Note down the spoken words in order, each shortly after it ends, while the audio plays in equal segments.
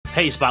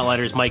Hey,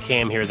 Spotlighters, Mike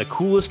Ham here, the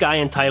coolest guy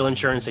in title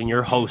insurance and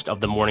your host of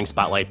the Morning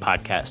Spotlight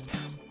podcast.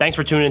 Thanks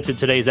for tuning into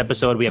today's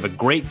episode. We have a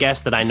great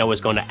guest that I know is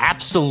going to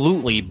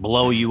absolutely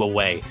blow you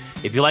away.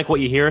 If you like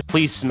what you hear,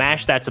 please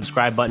smash that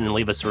subscribe button and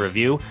leave us a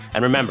review.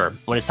 And remember,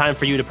 when it's time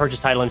for you to purchase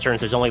title insurance,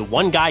 there's only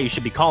one guy you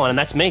should be calling, and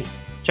that's me.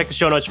 Check the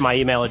show notes for my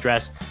email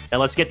address, and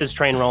let's get this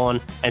train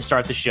rolling and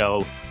start the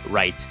show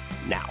right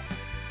now.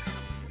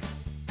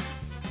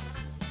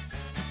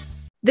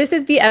 This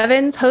is B.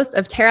 Evans, host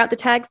of Tear Out the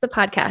Tags, the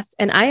podcast,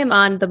 and I am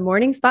on the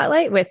Morning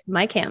Spotlight with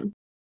Mike Ham.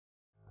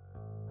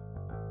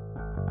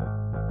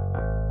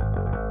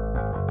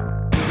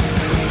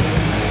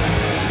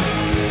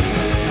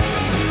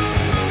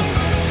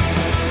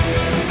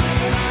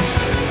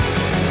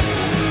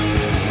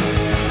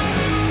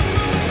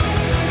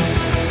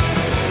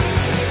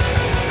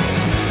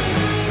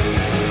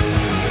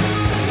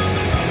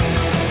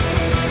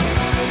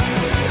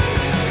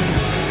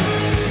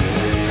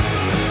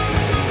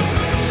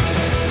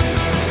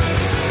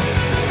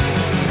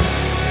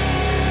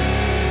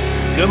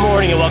 Good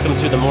morning and welcome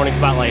to the Morning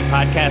Spotlight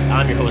podcast.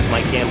 I'm your host,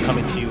 Mike Ham,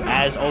 coming to you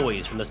as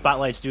always from the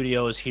Spotlight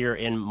Studios here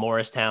in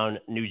Morristown,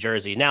 New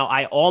Jersey. Now,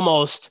 I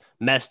almost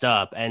messed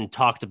up and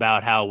talked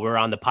about how we're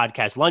on the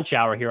podcast lunch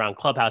hour here on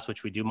Clubhouse,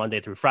 which we do Monday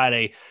through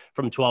Friday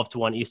from 12 to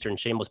 1 Eastern.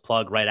 Shameless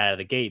plug right out of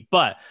the gate.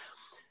 But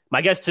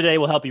my guest today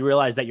will help you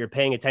realize that you're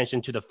paying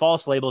attention to the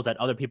false labels that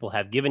other people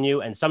have given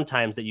you and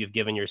sometimes that you've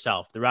given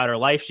yourself. Throughout her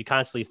life, she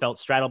constantly felt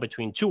straddled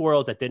between two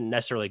worlds that didn't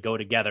necessarily go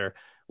together,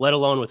 let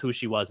alone with who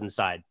she was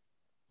inside.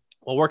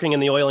 While working in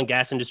the oil and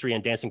gas industry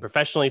and dancing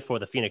professionally for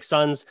the Phoenix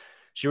Suns,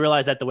 she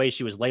realized that the way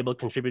she was labeled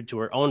contributed to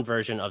her own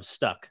version of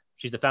stuck.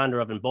 She's the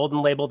founder of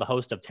Emboldened Label, the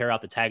host of Tear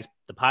Out the Tags,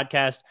 the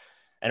podcast,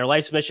 and her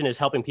life's mission is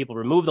helping people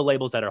remove the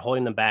labels that are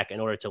holding them back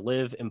in order to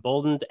live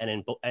emboldened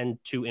and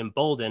to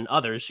embolden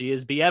others. She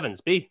is B.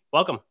 Evans. B,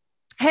 welcome.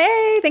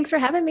 Hey, thanks for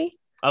having me.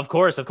 Of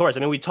course. I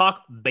mean, we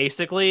talk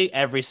basically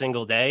every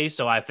single day,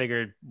 so I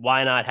figured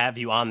why not have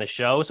you on the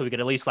show so we could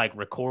at least like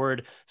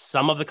record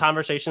some of the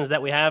conversations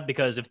that we have,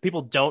 because if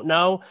people don't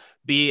know,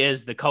 B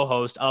is the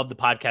co-host of the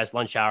podcast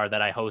Lunch Hour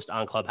that I host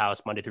on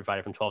Clubhouse Monday through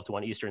Friday from 12 to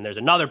 1 Eastern. There's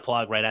another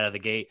plug right out of the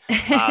gate.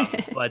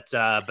 But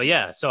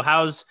yeah, so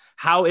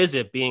how is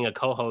it being a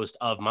co-host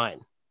of mine?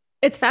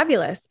 It's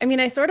fabulous. I mean,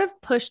 I sort of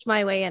pushed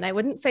my way in. I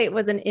wouldn't say it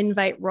was an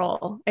invite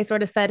role. I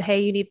sort of said,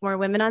 hey, you need more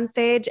women on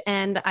stage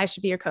and I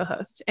should be your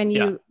co-host. And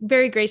you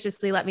very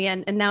graciously let me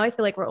in. And now I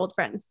feel like we're old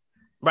friends.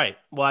 Right.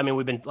 Well, I mean,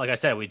 we've been, like I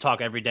said, we talk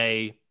every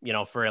day,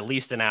 for at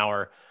least an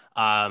hour.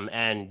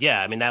 And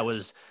yeah, I mean, that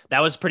was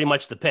pretty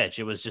much the pitch.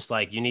 It was just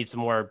like, you need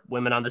some more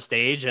women on the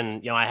stage.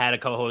 And, I had a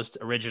co-host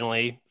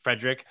originally,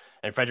 Frederick,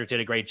 and Frederick did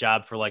a great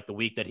job for like the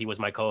week that he was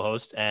my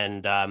co-host.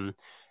 And,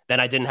 then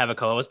I didn't have a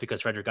co-host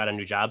because Frederick got a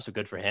new job. So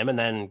good for him. And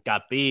then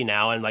got B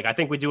now. And like, I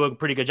think we do a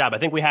pretty good job. I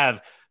think we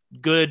have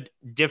good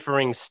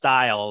differing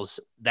styles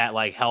that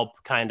like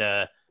help kind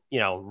of,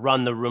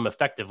 run the room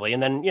effectively.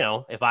 And then,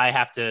 if I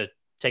have to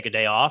take a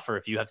day off or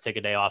if you have to take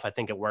a day off, I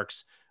think it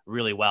works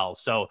really well.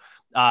 So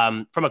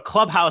from a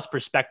Clubhouse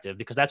perspective,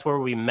 because that's where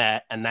we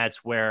met and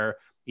that's where,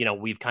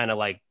 we've kind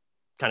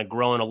of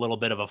grown a little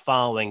bit of a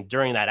following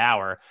during that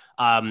hour.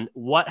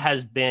 What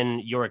has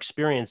been your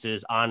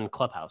experiences on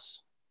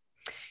Clubhouse?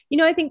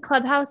 I think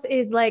Clubhouse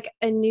is like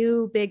a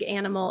new big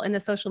animal in the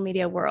social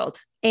media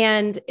world.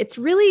 And it's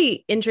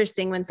really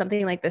interesting when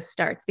something like this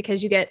starts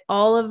because you get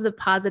all of the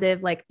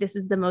positive, like, this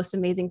is the most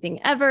amazing thing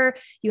ever.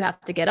 You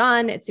have to get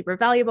on. It's super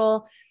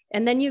valuable.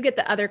 And then you get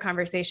the other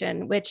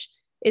conversation, which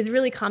is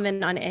really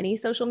common on any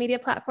social media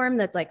platform.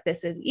 That's like,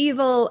 this is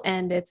evil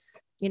and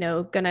it's,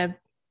 going to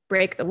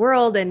break the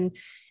world and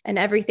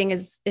everything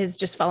is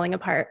just falling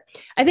apart.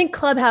 I think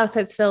Clubhouse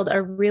has filled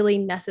a really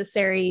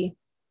necessary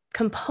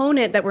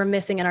component that we're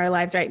missing in our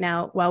lives right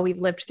now while we've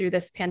lived through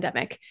this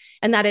pandemic.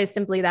 And that is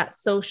simply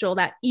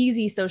that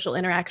easy social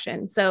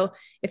interaction. So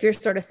if you're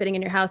sort of sitting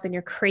in your house and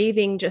you're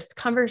craving just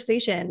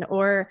conversation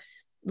or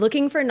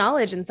looking for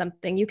knowledge in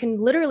something, you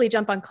can literally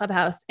jump on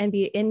Clubhouse and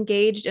be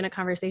engaged in a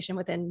conversation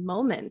within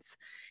moments.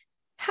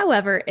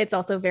 However, it's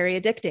also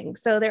very addicting.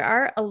 So there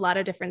are a lot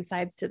of different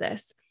sides to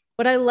this.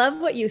 What I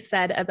love what you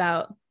said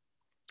about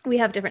we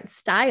have different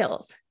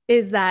styles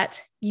is that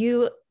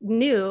you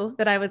knew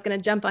that I was going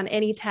to jump on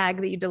any tag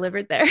that you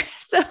delivered there.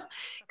 So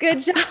good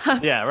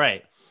job. Yeah,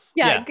 right.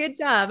 Yeah, good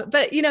job.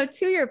 But,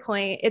 to your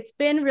point, it's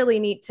been really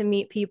neat to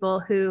meet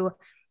people who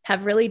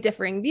have really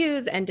differing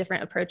views and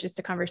different approaches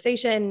to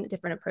conversation,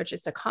 different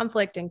approaches to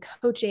conflict and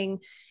coaching.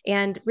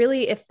 And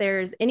really, if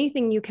there's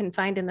anything you can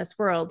find in this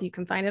world, you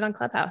can find it on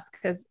Clubhouse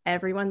because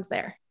everyone's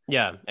there.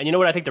 Yeah. And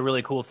what I think the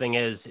really cool thing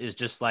is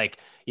just like,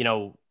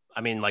 I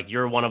mean, like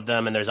you're one of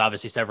them, and there's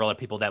obviously several other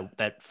people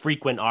that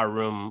frequent our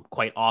room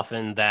quite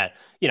often that,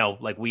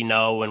 like we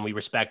know and we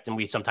respect and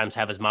we sometimes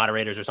have as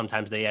moderators or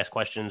sometimes they ask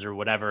questions or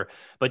whatever.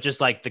 But just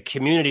like the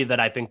community that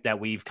I think that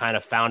we've kind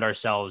of found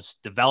ourselves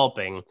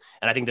developing.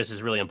 And I think this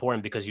is really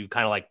important because you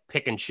kind of like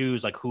pick and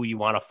choose like who you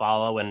want to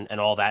follow and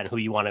all that and who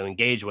you want to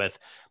engage with.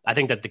 I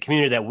think that the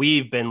community that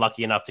we've been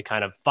lucky enough to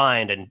kind of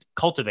find and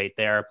cultivate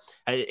there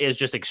is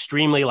just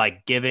extremely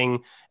like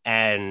giving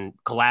and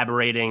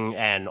collaborating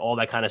and all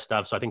that kind of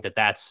stuff. So I think that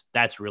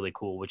that's really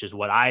cool, which is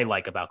what I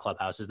like about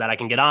Clubhouse, is that I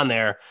can get on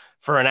there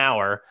for an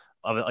hour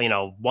of,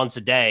 once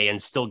a day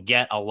and still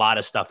get a lot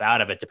of stuff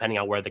out of it, depending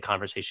on where the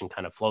conversation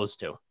kind of flows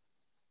to.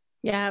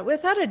 Yeah,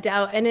 without a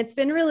doubt. And it's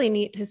been really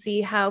neat to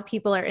see how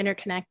people are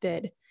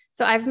interconnected.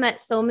 So I've met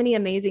so many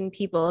amazing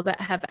people that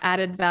have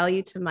added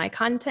value to my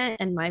content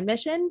and my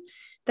mission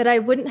that I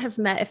wouldn't have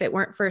met if it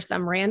weren't for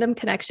some random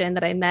connection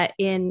that I met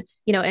in,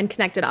 and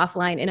connected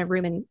offline in a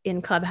room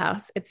in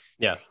Clubhouse. It's,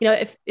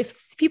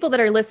 if people that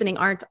are listening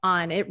aren't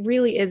on, it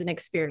really is an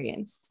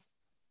experience.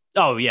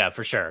 Oh yeah,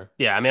 for sure.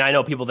 Yeah. I mean, I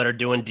know people that are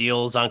doing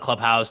deals on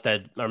Clubhouse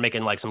that are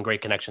making like some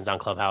great connections on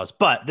Clubhouse,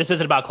 but this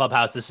isn't about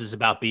Clubhouse. This is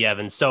about B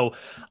Evans. So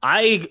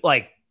I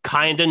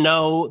kind of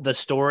know the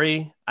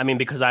story. I mean,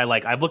 because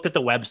I've looked at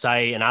the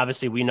website, and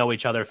obviously we know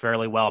each other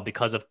fairly well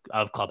because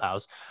of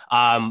Clubhouse.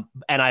 And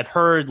I've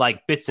heard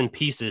like bits and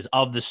pieces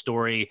of the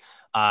story,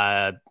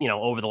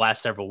 over the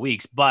last several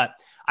weeks, but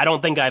I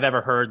don't think I've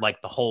ever heard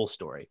like the whole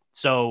story.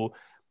 So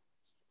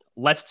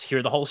let's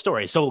hear the whole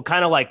story. So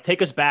kind of like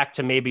take us back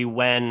to maybe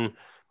when,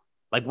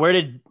 like, where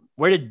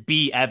did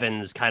B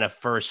Evans kind of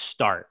first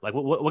start? Like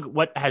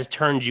what has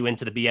turned you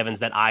into the B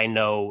Evans that I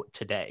know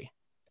today?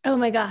 Oh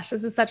my gosh,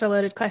 this is such a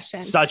loaded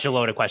question. Such a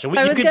loaded question.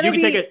 So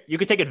you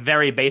could take it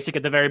very basic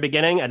at the very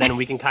beginning, and then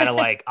we can kind of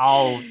like,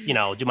 I'll,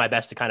 do my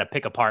best to kind of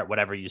pick apart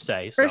whatever you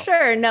say. For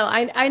sure. No,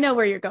 I know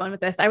where you're going with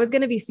this. I was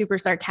going to be super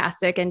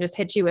sarcastic and just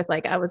hit you with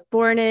like, I was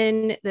born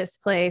in this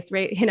place,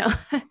 right?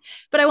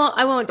 But I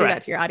won't do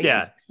that to your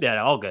audience.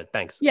 Yeah. All good.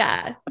 Thanks.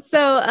 Yeah.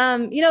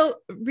 So,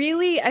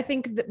 really, I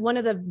think that one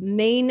of the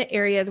main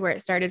areas where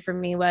it started for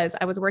me was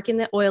I was working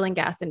in the oil and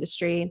gas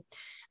industry.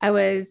 I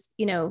was,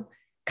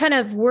 kind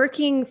of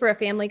working for a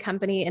family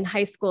company in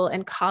high school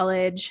and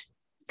college,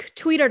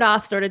 tweeted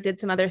off, sort of did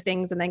some other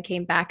things, and then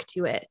came back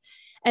to it.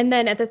 And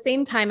then at the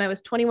same time, I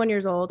was 21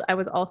 years old. I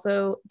was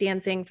also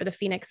dancing for the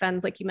Phoenix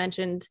Suns, like you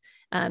mentioned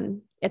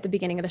at the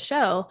beginning of the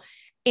show.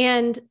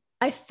 And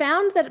I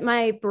found that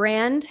my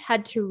brand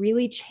had to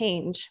really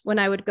change when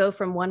I would go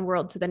from one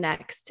world to the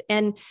next.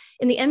 And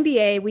in the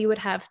NBA, we would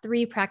have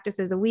 3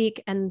 practices a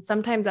week and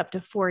sometimes up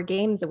to 4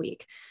 games a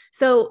week.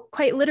 So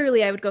quite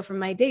literally, I would go from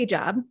my day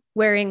job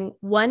wearing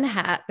one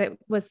hat that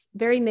was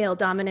very male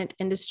dominant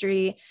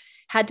industry,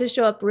 had to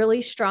show up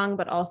really strong,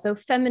 but also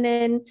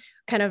feminine,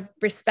 kind of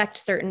respect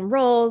certain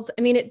roles.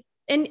 I mean,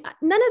 and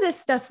none of this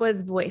stuff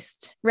was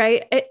voiced,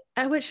 right?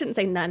 I shouldn't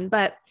say none,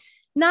 but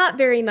not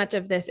very much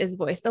of this is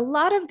voiced. A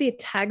lot of the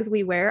tags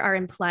we wear are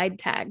implied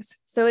tags.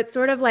 So it's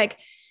sort of like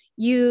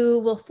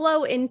you will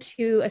flow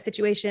into a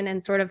situation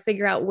and sort of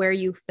figure out where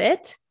you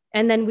fit.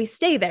 And then we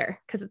stay there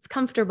because it's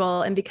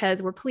comfortable and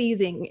because we're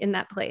pleasing in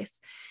that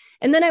place.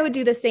 And then I would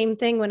do the same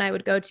thing when I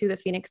would go to the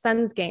Phoenix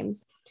Suns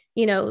games.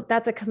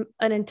 That's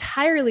an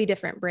entirely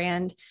different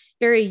brand,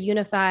 very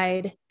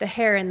unified, the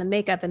hair and the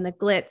makeup and the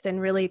glitz,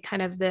 and really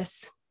kind of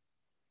this,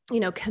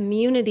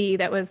 community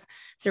that was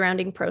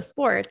surrounding pro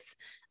sports.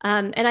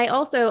 And I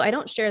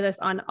don't share this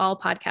on all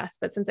podcasts,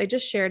 but since I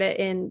just shared it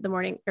in the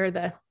morning, or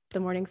the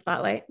morning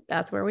spotlight,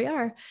 that's where we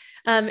are,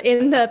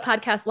 in the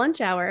podcast lunch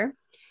hour,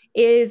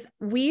 is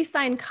we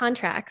sign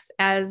contracts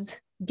as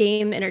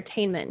game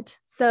entertainment.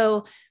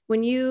 So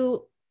when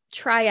you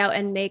try out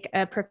and make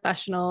a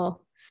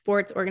professional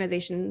sports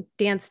organization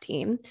dance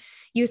team,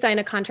 you sign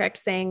a contract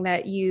saying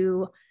that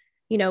you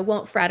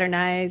won't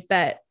fraternize,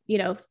 that,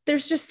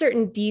 there's just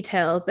certain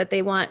details that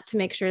they want to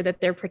make sure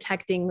that they're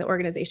protecting the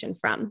organization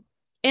from.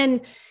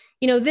 And,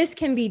 this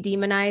can be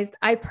demonized.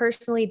 I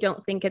personally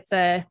don't think it's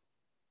a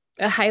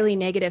highly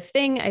negative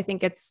thing. I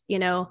think it's,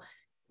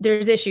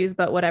 there's issues,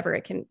 but whatever,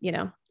 it can,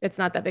 it's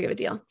not that big of a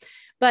deal.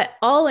 But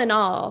all in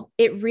all,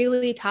 it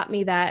really taught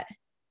me that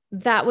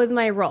was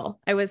my role.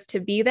 I was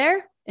to be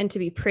there and to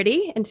be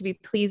pretty and to be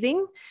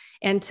pleasing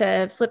and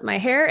to flip my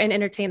hair and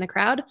entertain the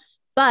crowd.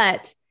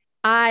 But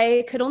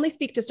I could only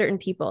speak to certain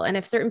people. And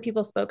if certain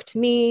people spoke to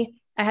me,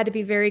 I had to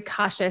be very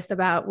cautious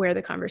about where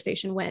the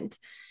conversation went.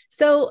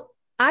 So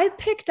I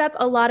picked up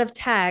a lot of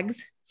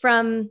tags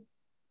from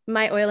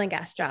my oil and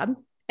gas job.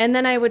 And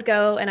then I would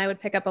go and I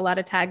would pick up a lot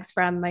of tags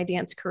from my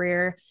dance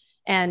career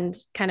and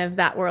kind of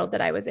that world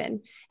that I was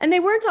in. And they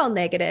weren't all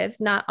negative.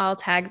 Not all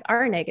tags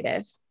are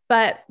negative,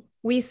 but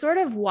we sort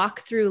of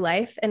walk through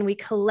life and we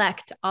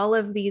collect all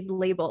of these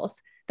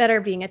labels that are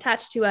being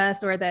attached to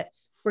us or that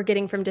we're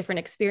getting from different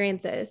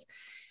experiences.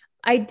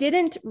 I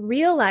didn't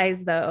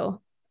realize,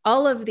 though,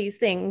 all of these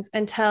things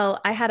until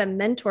I had a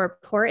mentor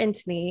pour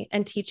into me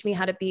and teach me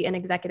how to be an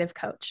executive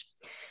coach.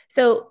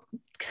 So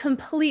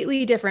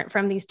completely different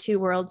from these 2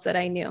 worlds that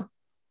I knew.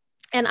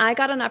 And I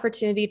got an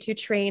opportunity to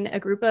train a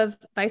group of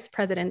vice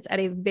presidents at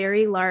a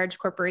very large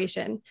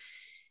corporation.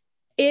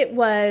 It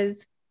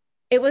was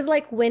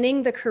like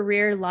winning the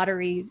career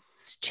lottery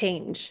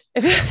change,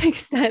 if it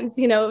makes sense.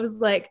 It was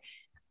like,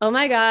 oh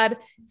my God,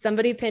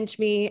 somebody pinch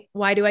me.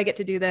 Why do I get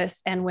to do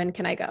this? And when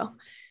can I go?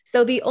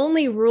 So the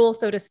only rule,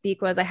 so to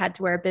speak, was I had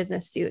to wear a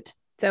business suit.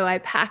 So I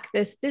packed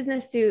this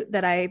business suit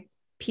that I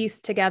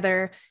pieced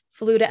together,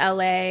 flew to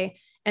LA,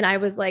 and I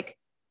was like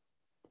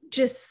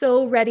just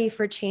so ready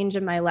for change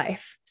in my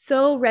life,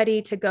 so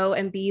ready to go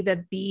and be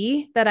the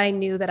bee that I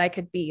knew that I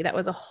could be. That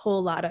was a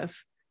whole lot of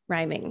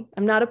rhyming.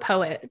 I'm not a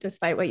poet,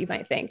 despite what you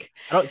might think.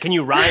 Can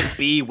you rhyme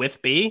bee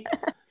with bee?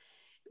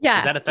 Yeah,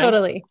 is that a thing?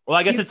 Totally. Well,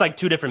 I guess it's like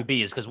two different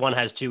B's because one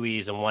has two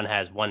E's and one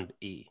has one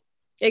E.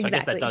 Exactly. So I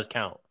guess that does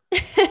count.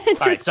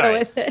 Just sorry. Go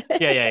with it.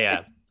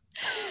 Yeah.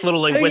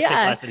 Little linguistic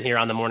lesson here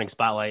on the Morning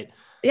Spotlight.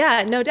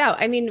 Yeah, no doubt.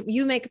 I mean,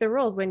 you make the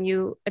rules when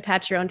you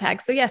attach your own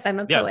tags. So yes, I'm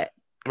a poet.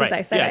 Right.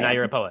 I said now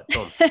you're a poet.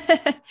 Boom.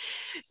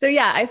 So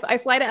yeah, I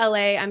fly to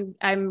LA.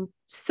 I'm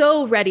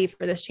so ready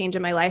for this change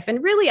in my life.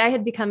 And really, I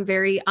had become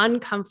very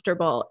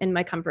uncomfortable in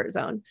my comfort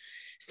zone.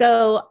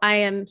 So I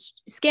am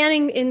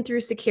scanning in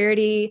through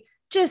security,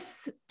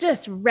 just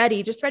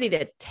ready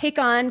to take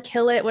on,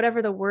 kill it,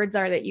 whatever the words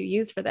are that you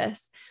use for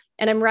this.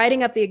 And I'm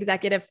riding up the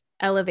executive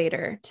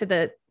elevator to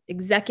the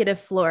executive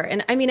floor.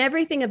 And I mean,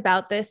 everything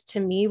about this to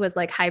me was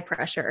like high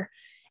pressure.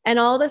 And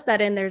all of a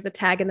sudden there's a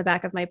tag in the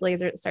back of my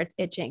blazer that starts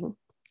itching.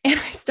 And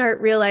I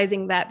start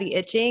realizing that the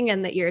itching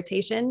and the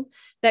irritation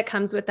that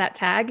comes with that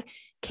tag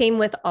came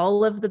with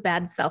all of the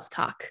bad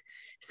self-talk.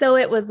 So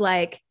it was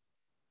like,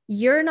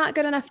 you're not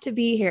good enough to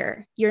be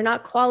here. You're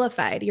not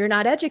qualified. You're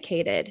not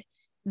educated.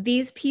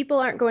 These people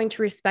aren't going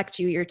to respect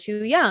you. You're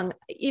too young.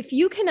 If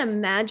you can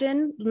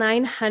imagine,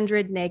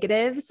 900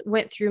 negatives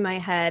went through my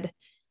head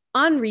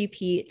on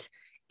repeat.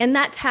 And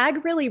that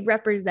tag really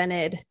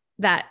represented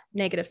that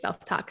negative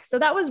self-talk. So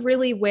that was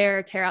really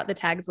where Tear Out the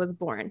Tags was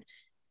born,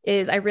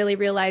 is I really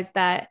realized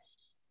that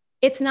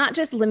it's not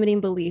just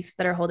limiting beliefs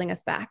that are holding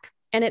us back.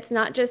 And it's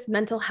not just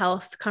mental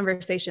health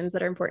conversations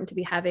that are important to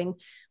be having,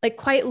 like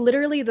quite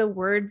literally the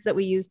words that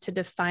we use to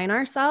define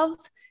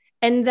ourselves.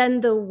 And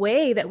then the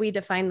way that we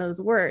define those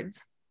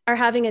words are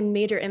having a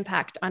major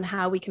impact on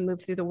how we can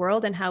move through the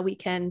world and how we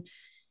can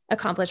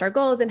accomplish our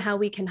goals and how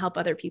we can help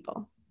other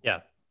people. Yeah.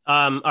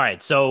 All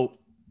right. So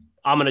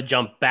I'm going to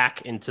jump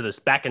back in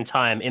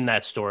time in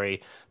that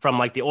story from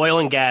like the oil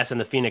and gas and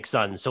the Phoenix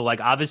Suns. So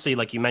like, obviously,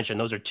 like you mentioned,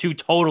 those are two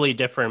totally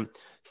different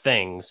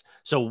things.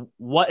 So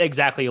what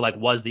exactly like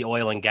was the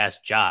oil and gas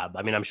job?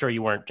 I mean, I'm sure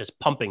you weren't just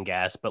pumping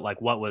gas, but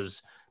like, what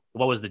was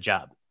the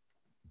job?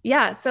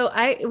 Yeah. So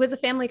it was a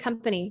family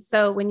company.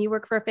 So when you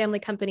work for a family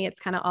company, it's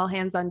kind of all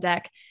hands on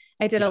deck.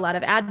 I did a lot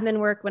of admin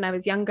work when I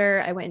was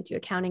younger. I went into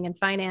accounting and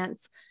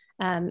finance.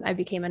 I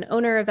became an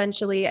owner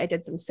eventually. I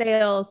did some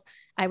sales.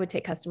 I would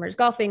take customers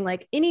golfing,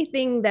 like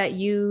anything that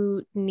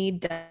you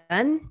need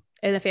done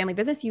in a family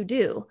business, you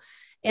do.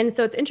 And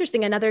so it's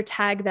interesting. Another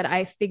tag that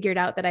I figured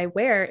out that I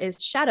wear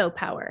is shadow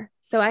power.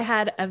 So I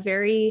had a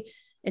very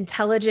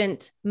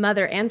intelligent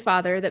mother and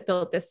father that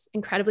built this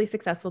incredibly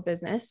successful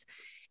business.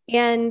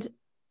 And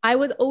I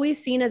was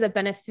always seen as a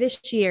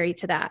beneficiary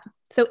to that.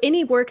 So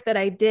any work that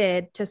I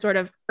did to sort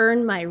of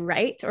earn my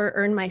right or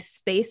earn my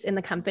space in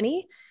the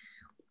company,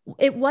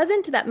 it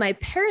wasn't that my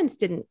parents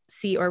didn't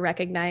see or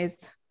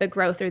recognize the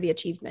growth or the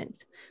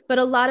achievement, but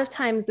a lot of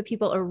times the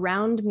people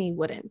around me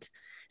wouldn't.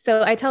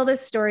 So I tell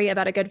this story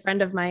about a good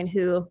friend of mine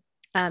who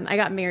I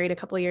got married a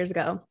couple of years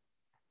ago.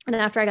 And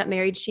after I got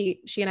married,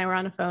 she and I were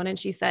on the phone and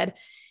she said,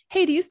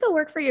 "Hey, do you still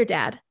work for your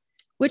dad?"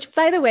 Which,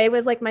 by the way,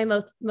 was like my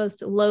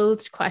most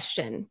loathed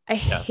question. I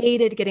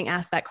hated getting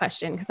asked that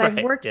question because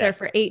I've worked there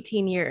for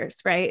 18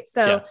 years, right?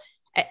 So,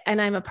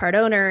 and I'm a part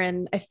owner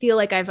and I feel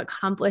like I've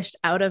accomplished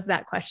out of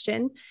that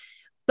question.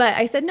 But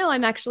I said, "No,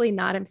 I'm actually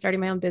not. I'm starting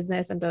my own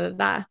business and da, da,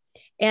 da."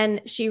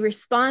 And she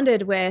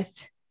responded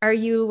with, "Are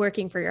you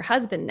working for your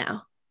husband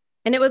now?"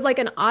 And it was like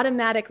an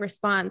automatic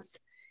response.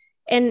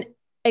 And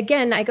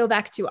again, I go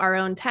back to our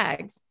own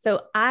tags.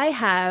 So I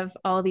have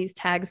all these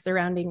tags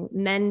surrounding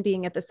men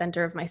being at the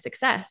center of my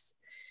success.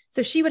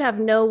 So she would have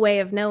no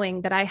way of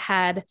knowing that I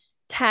had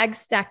tags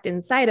stacked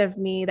inside of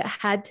me that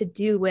had to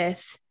do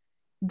with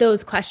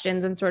those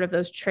questions and sort of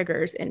those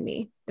triggers in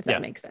me, if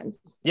that makes sense.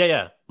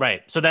 Yeah.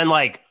 Right. So then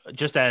like,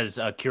 just as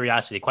a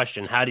curiosity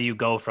question, how do you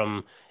go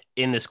from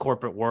in this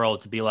corporate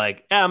world to be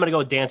like, I'm going to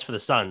go dance for the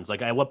Suns?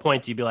 Like at what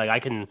point do you be like, I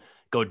can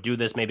go do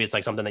this? Maybe it's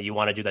like something that you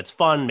want to do that's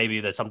fun. Maybe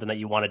that's something that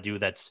you want to do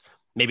that's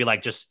maybe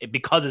like just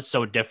because it's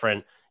so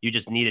different, you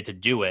just needed to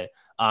do it.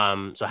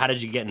 So how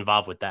did you get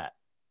involved with that?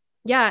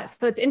 Yeah.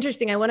 So it's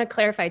interesting. I want to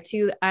clarify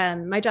too.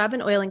 My job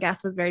in oil and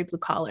gas was very blue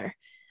collar.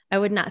 I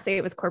would not say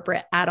it was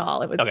corporate at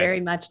all. It was very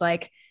much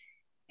like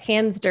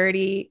hands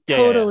dirty,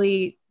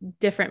 totally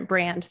different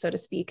brand, so to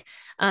speak.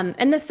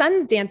 And the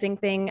Suns dancing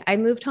thing, I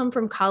moved home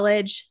from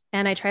college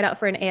and I tried out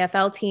for an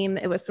AFL team.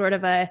 It was sort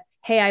of a,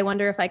 hey, I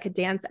wonder if I could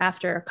dance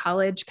after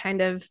college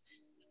kind of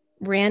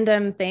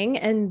random thing.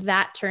 And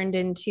that turned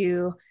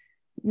into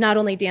not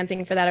only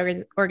dancing for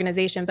that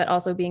organization, but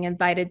also being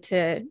invited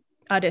to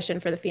audition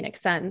for the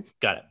Phoenix Suns.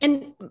 Got it.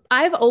 And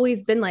I've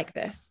always been like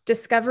this.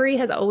 Discovery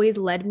has always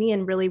led me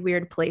in really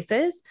weird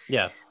places.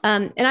 Yeah.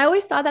 And I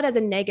always saw that as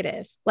a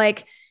negative.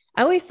 Like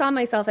I always saw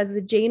myself as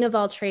the Jane of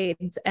all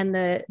trades and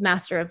the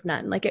master of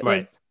none. Like it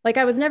was like,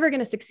 I was never going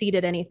to succeed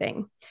at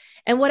anything.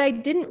 And what I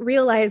didn't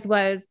realize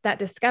was that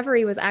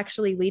discovery was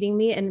actually leading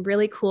me in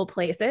really cool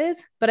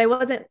places, but I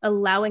wasn't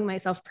allowing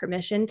myself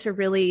permission to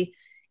really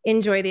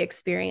enjoy the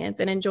experience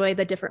and enjoy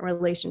the different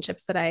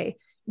relationships that I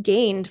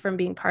gained from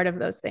being part of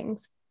those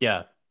things.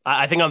 Yeah.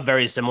 I think I'm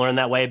very similar in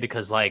that way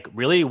because like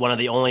really one of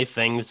the only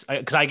things,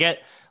 because I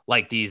get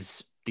like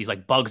these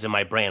like bugs in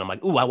my brain. I'm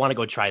like, ooh, I want to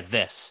go try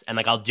this. And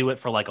like, I'll do it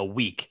for like a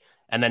week.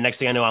 And then next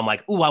thing I know, I'm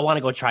like, ooh, I want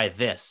to go try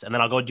this. And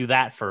then I'll go do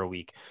that for a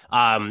week.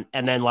 And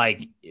then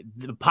like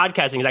the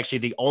podcasting is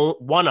actually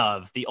one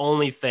of the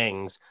only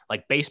things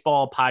like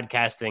baseball,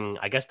 podcasting,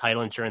 I guess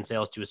title insurance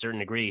sales to a certain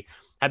degree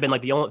have been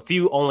like the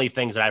only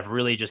things that I've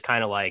really just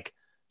kind of like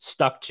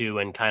stuck to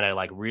and kind of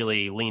like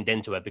really leaned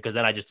into it, because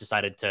then I just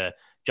decided to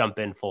jump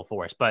in full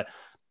force. But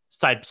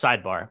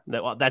sidebar,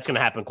 that's going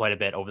to happen quite a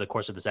bit over the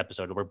course of this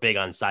episode. We're big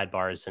on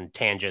sidebars and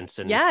tangents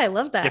and I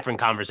love that. Different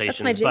conversations.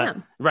 That's my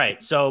jam. But,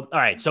 right. So, all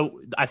right.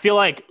 So I feel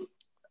like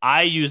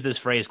I use this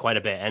phrase quite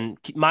a bit, and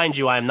mind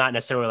you, I'm not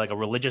necessarily like a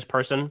religious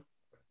person,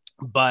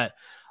 but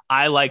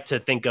I like to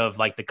think of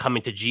like the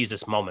coming to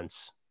Jesus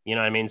moments. You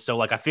know what I mean? So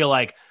like, I feel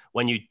like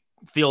when you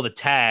feel the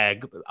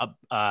tag,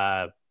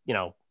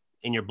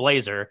 in your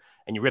blazer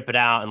and you rip it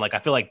out. And like, I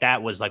feel like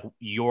that was like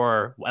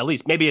at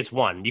least maybe it's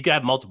one, you could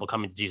have multiple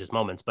coming to Jesus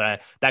moments,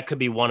 but that could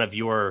be one of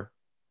your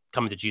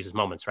coming to Jesus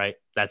moments, right?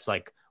 That's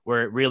like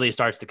where it really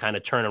starts to kind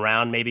of turn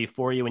around maybe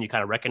for you when you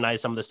kind of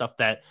recognize some of the stuff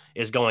that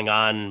is going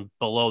on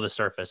below the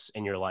surface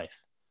in your life.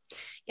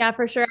 Yeah,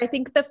 for sure. I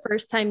think the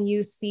first time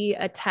you see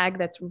a tag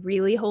that's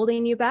really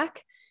holding you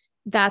back,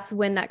 that's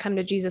when that come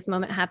to Jesus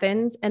moment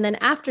happens. And then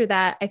after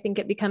that, I think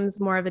it becomes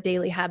more of a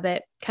daily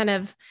habit, kind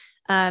of.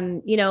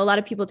 A lot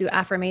of people do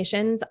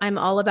affirmations. I'm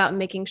all about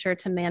making sure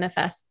to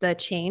manifest the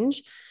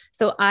change.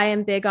 So I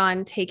am big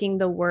on taking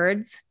the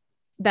words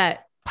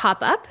that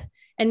pop up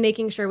and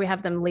making sure we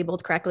have them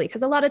labeled correctly.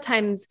 Because a lot of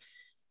times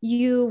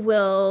you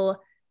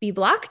will be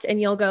blocked and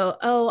you'll go,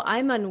 oh,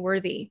 I'm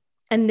unworthy.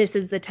 And this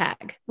is the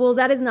tag. Well,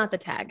 that is not the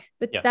tag.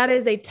 That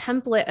is a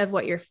template of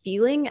what you're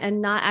feeling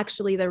and not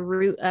actually the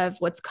root of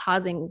what's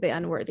causing the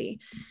unworthy.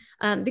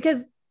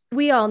 Because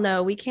we all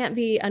know we can't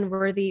be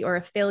unworthy or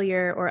a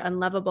failure or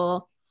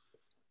unlovable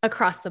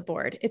across the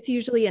board. It's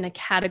usually in a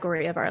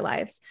category of our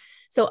lives.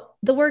 So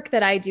the work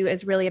that I do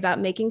is really about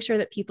making sure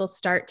that people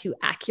start to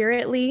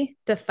accurately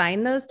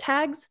define those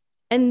tags.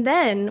 And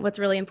then what's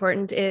really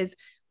important is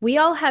we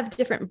all have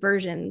different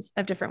versions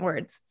of different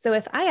words. So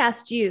if I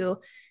asked you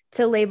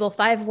to label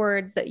 5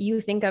 words that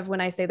you think of when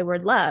I say the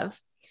word love,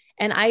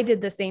 and I did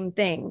the same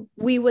thing,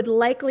 we would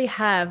likely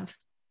have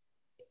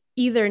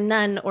either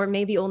none or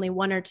maybe only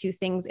 1 or 2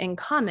 things in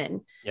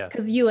common,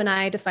 because you and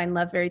I define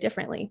love very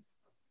differently.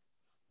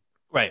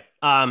 Right.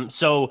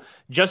 So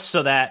just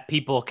so that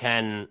people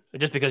can,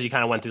 just because you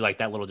kind of went through like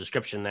that little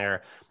description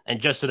there, and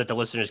just so that the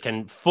listeners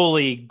can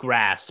fully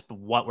grasp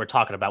what we're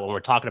talking about when we're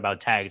talking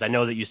about tags. I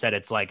know that you said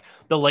it's like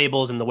the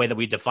labels and the way that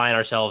we define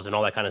ourselves and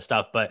all that kind of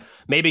stuff, but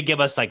maybe give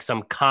us like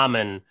some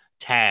common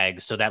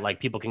tags so that like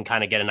people can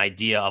kind of get an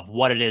idea of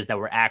what it is that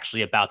we're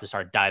actually about to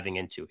start diving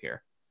into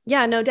here.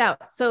 Yeah, no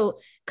doubt. So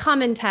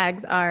common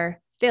tags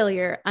are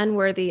failure,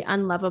 unworthy,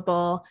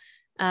 unlovable.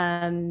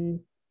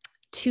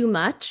 Too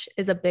much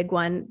is a big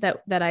one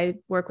that I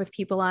work with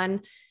people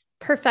on.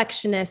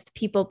 Perfectionist,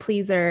 people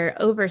pleaser,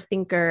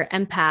 overthinker,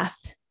 empath.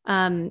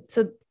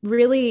 So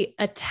really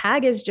a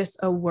tag is just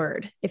a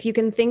word. If you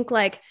can think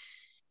like,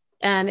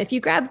 if you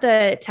grab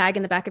the tag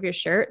in the back of your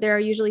shirt, there are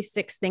usually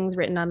 6 things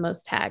written on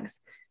most tags.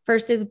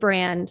 First is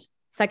brand.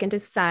 Second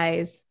is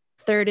size.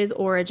 Third is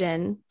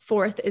origin.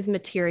 Fourth is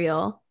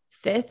material.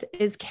 5th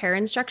is care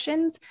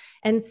instructions.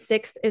 And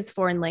 6th is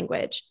foreign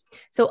language.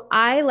 So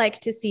I like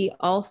to see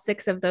all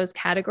 6 of those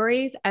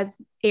categories as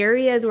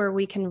areas where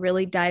we can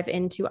really dive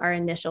into our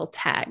initial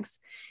tags.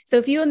 So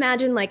if you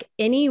imagine like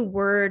any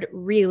word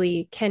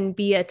really can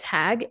be a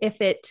tag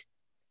if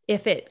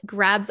it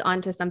grabs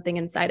onto something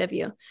inside of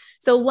you.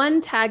 So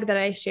one tag that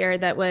I shared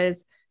that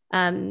was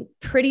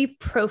pretty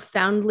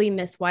profoundly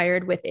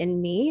miswired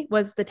within me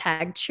was the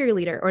tag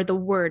cheerleader, or the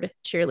word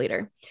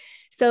cheerleader.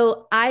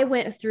 So I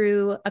went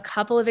through a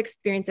couple of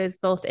experiences,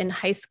 both in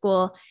high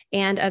school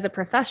and as a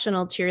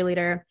professional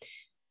cheerleader,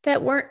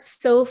 that weren't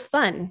so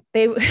fun.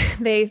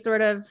 They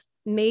sort of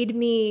made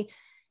me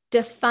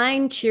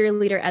define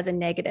cheerleader as a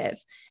negative.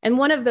 And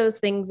one of those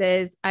things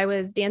is I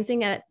was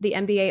dancing at the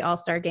NBA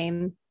All-Star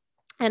game,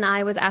 and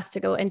I was asked to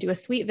go and do a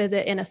suite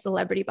visit in a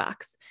celebrity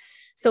box.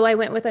 So I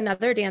went with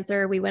another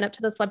dancer. We went up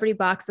to the celebrity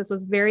box. This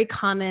was very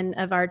common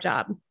of our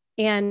job.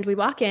 And we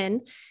walk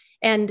in,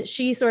 and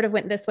she sort of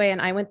went this way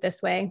and I went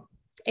this way.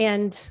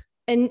 And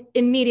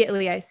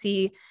immediately I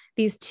see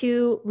these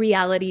 2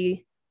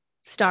 reality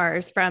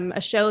stars from a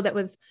show that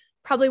was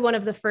probably one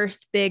of the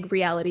first big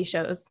reality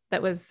shows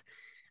that was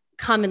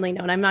commonly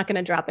known. I'm not going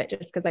to drop it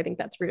just because I think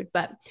that's rude,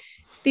 but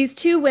these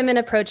 2 women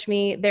approach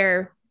me.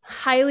 They're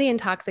highly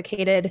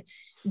intoxicated.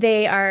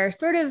 They are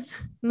sort of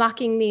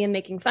mocking me and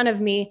making fun of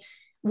me.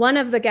 One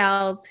of the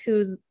gals,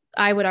 who's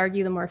I would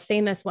argue the more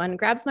famous one,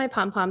 grabs my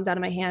pom-poms out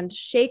of my hand,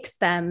 shakes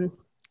them,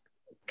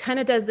 kind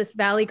of does this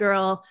Valley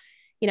Girl,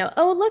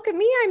 oh, look at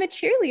me, I'm a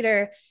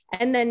cheerleader,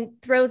 and then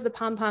throws the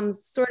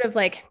pom-poms sort of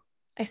like,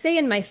 I say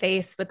in my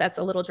face, but that's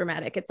a little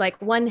dramatic. It's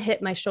like one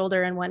hit my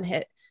shoulder and one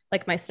hit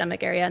like my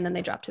stomach area, and then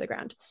they drop to the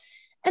ground.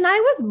 And I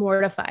was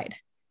mortified,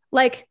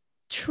 like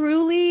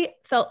truly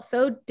felt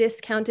so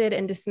discounted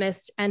and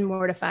dismissed and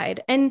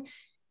mortified. And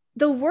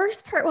the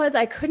worst part was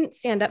I couldn't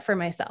stand up for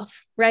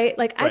myself, right?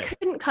 Like I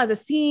couldn't cause a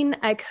scene.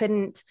 I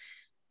couldn't,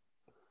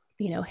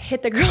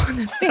 hit the girl in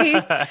the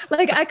face.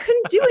 Like I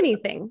couldn't do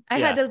anything. I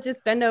had to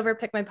just bend over,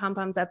 pick my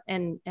pom-poms up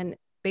and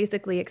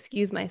basically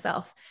excuse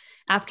myself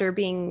after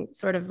being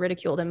sort of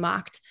ridiculed and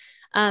mocked.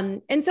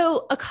 And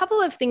so a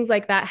couple of things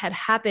like that had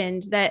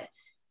happened that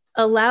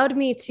allowed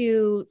me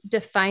to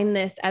define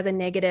this as a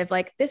negative,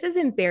 like this is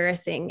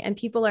embarrassing and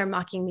people are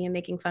mocking me and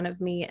making fun of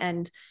me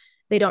and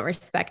they don't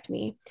respect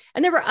me.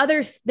 And there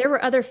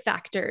were other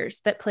factors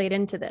that played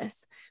into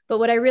this. But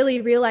what I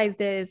really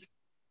realized is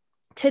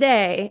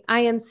today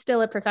I am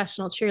still a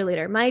professional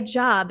cheerleader. My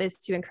job is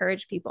to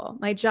encourage people.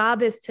 My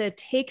job is to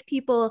take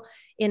people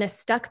in a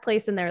stuck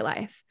place in their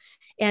life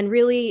and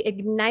really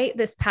ignite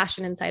this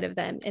passion inside of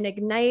them and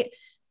ignite,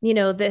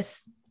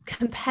 this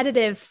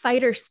competitive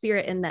fighter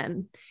spirit in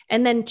them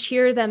and then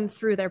cheer them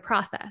through their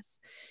process.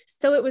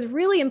 So it was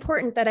really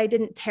important that I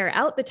didn't tear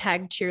out the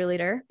tag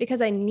cheerleader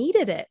because I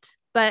needed it,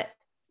 but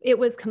it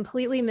was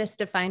completely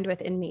misdefined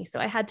within me.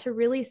 So I had to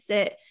really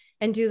sit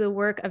and do the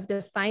work of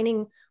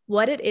defining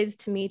what it is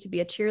to me to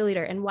be a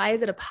cheerleader and why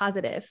is it a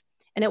positive.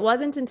 And it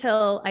wasn't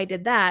until I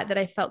did that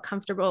I felt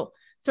comfortable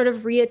sort of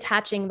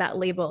reattaching that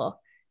label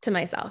to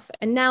myself.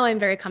 And now I'm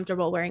very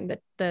comfortable wearing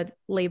the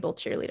label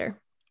cheerleader.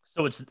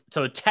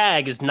 So a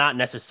tag is not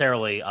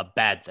necessarily a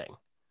bad thing.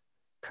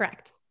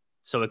 Correct.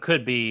 So it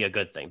could be a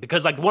good thing,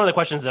 because like one of the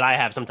questions that I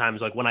have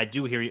sometimes, like when I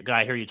hear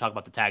you talk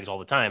about the tags all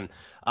the time.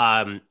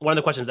 One of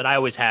the questions that I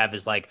always have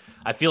is like,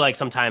 I feel like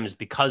sometimes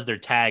because they're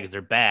tags,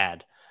 they're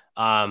bad.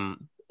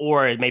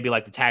 Or it may be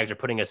like the tags are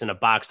putting us in a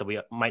box that we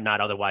might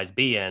not otherwise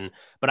be in.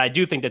 But I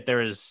do think that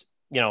there is,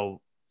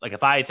 like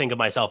if I think of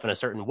myself in a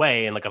certain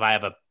way, and like if I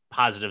have a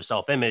positive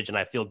self-image and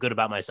I feel good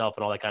about myself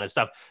and all that kind of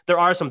stuff, there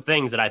are some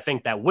things that I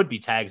think that would be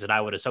tags that I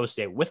would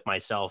associate with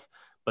myself,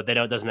 but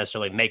doesn't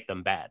necessarily make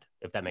them bad,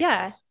 if that makes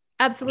sense.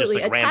 Absolutely.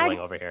 Just like rambling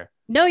over here.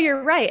 No,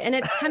 you're right. And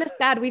it's kind of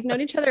sad. We've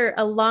known each other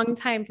a long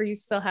time for you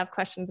still have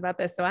questions about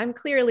this. So I'm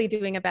clearly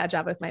doing a bad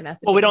job with my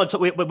message. Well,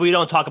 we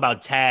don't talk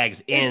about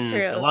tags in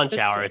the lunch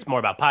hour. True. It's more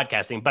about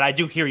podcasting, but I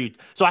do hear you.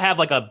 So I have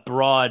like a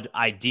broad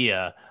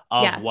idea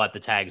of what the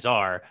tags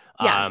are.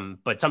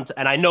 But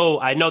and I know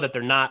that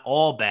they're not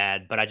all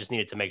bad, but I just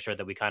needed to make sure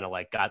that we kind of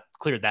like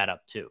cleared that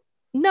up too.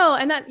 No.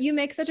 And that you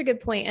make such a good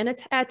point. And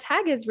a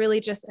tag is really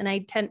just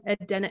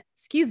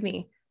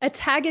a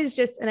tag is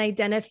just an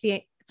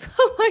identifying.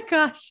 Oh my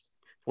gosh.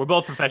 We're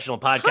both professional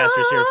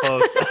podcasters here,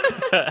 folks.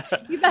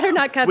 You better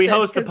not cut We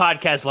host the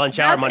podcast lunch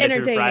hour Monday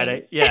through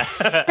Friday. Yeah.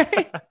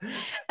 Right?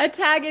 A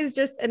tag is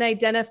just an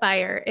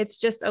identifier. It's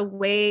just a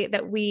way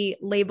that we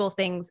label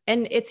things.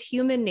 And it's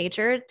human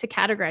nature to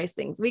categorize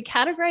things. We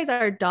categorize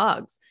our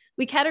dogs.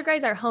 We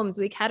categorize our homes.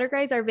 We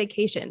categorize our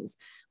vacations.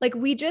 Like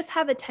we just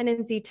have a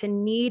tendency to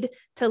need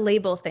to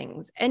label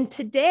things. And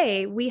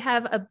today we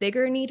have a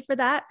bigger need for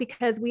that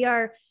because we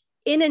are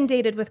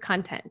inundated with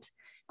content.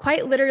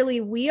 Quite literally,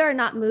 we are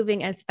not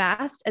moving as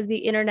fast as the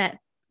internet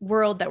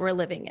world that we're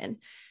living in.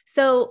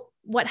 So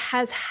what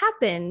has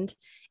happened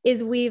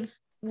is we've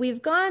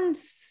gone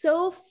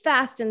so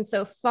fast and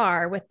so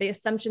far with the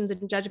assumptions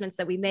and judgments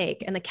that we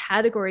make and the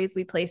categories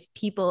we place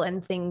people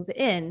and things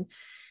in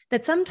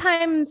that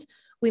sometimes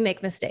we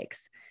make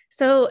mistakes.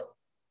 So,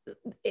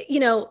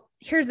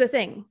 here's the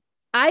thing.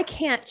 I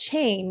can't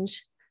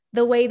change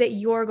the way that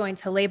you're going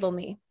to label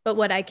me. But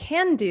what I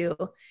can do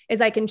is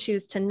I can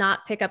choose to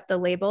not pick up the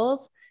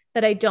labels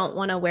that I don't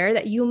want to wear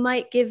that you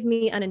might give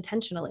me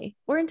unintentionally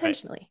or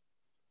intentionally.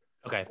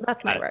 Right. Okay. So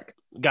that's my work.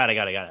 Got it.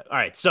 All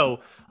right.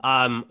 So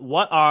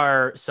what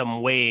are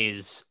some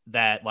ways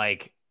that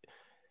like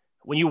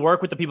when you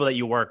work with the people that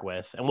you work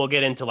with, and we'll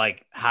get into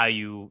like how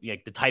you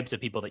like the types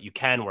of people that you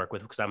can work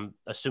with, because I'm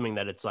assuming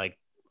that it's like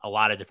a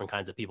lot of different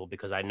kinds of people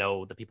because I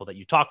know the people that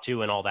you talk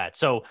to and all that.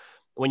 So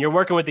when you're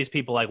working with these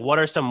people, like what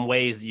are some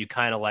ways that you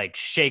kind of like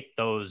shake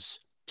those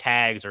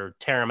tags or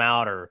tear them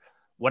out or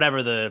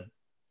whatever the,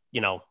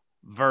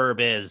 verb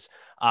is,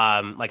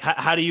 like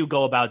how do you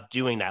go about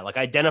doing that? Like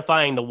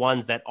identifying the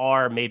ones that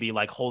are maybe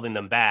like holding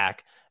them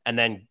back and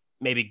then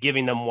maybe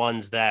giving them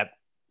ones that,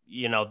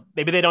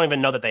 maybe they don't even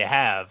know that they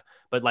have,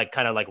 but like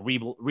kind of like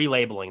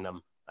relabeling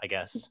them, I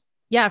guess.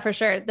 Yeah, for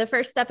sure. The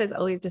first step is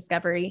always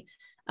discovery.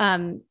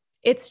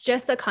 It's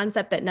just a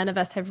concept that none of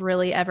us have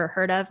really ever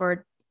heard of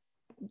or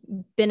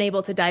been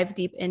able to dive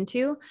deep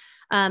into.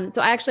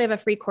 So I actually have a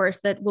free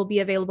course that will be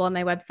available on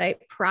my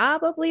website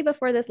probably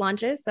before this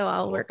launches. So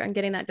I'll work on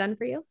getting that done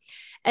for you.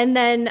 And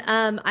then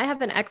I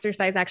have an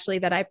exercise actually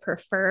that I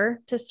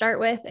prefer to start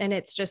with, and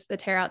it's just the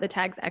tear out the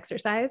tags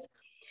exercise.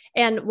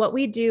 And what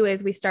we do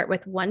is we start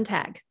with one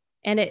tag,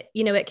 and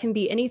it can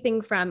be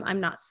anything from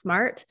I'm not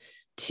smart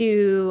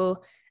to,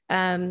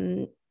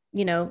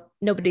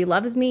 nobody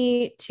loves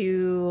me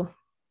to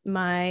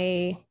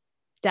my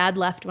dad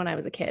left when I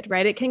was a kid,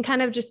 right? It can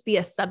kind of just be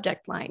a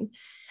subject line.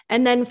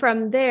 And then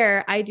from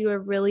there, I do a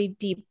really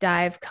deep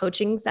dive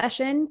coaching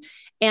session.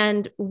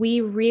 And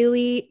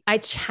I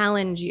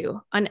challenge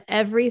you on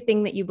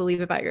everything that you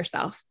believe about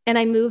yourself. And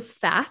I move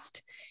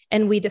fast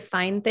and we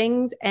define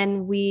things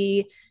and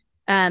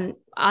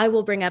I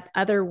will bring up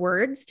other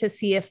words to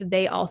see if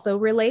they also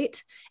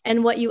relate.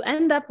 And what you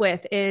end up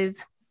with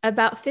is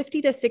about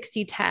 50 to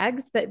 60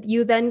 tags that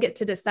you then get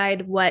to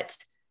decide what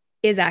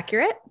is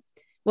accurate,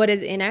 what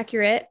is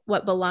inaccurate,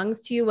 what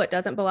belongs to you, what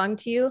doesn't belong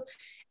to you.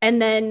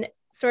 And then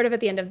sort of at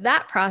the end of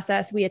that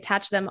process, we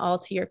attach them all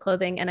to your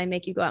clothing and I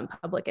make you go out in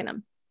public in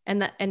them.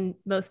 And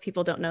most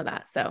people don't know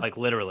that. So like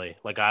literally,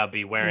 like I'll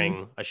be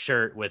wearing a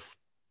shirt with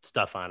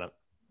stuff on it.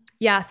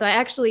 Yeah. So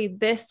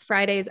this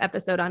Friday's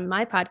episode on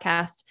my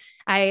podcast,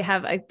 I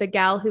have the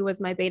gal who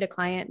was my beta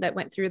client that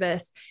went through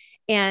this,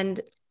 and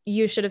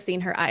you should have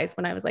seen her eyes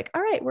when I was like,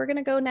 all right, we're going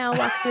to go now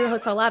walk through the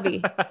hotel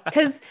lobby.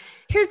 Because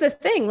here's the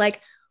thing,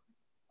 like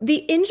the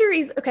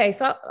injuries. Okay.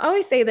 So I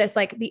always say this,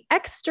 like the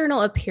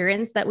external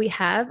appearance that we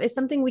have is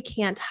something we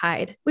can't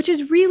hide, which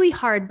is really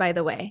hard, by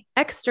the way.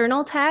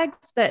 External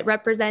tags that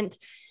represent,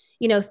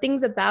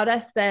 things about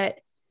us that,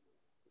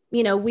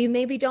 we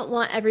maybe don't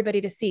want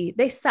everybody to see.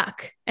 They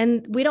suck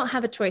and we don't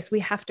have a choice. We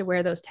have to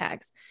wear those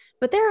tags.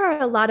 But there are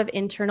a lot of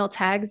internal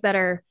tags that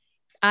are,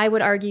 I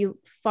would argue,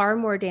 far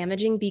more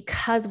damaging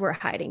because we're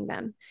hiding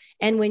them.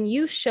 And when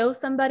you show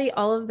somebody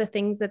all of the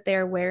things that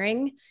they're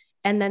wearing,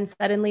 and then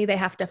suddenly they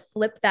have to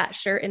flip that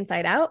shirt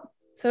inside out,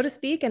 so to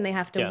speak, and they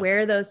have to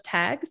wear those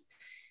tags,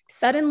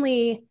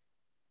 suddenly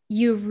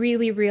you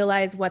really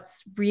realize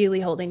what's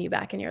really holding you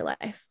back in your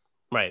life.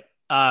 Right.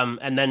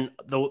 And then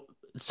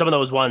some of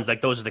those ones,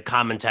 like those are the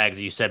common tags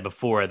that you said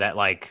before that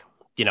like,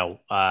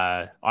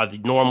 are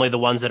normally the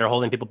ones that are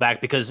holding people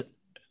back. Because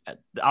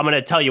I'm going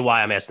to tell you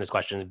why I'm asking this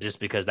question, just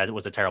because that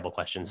was a terrible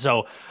question.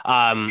 So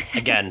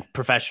again,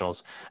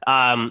 professionals.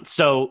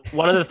 So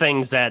one of the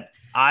things that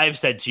I've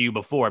said to you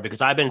before,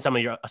 because I've been in some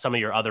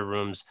of your other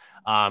rooms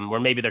where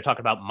maybe they're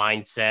talking about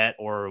mindset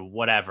or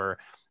whatever.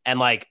 And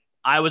like,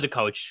 I was a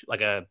coach,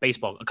 like a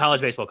college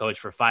baseball coach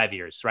for 5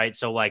 years. Right.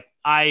 So like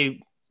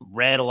I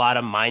read a lot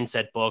of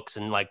mindset books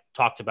and like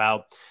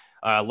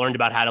learned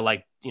about how to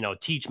like,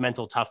 teach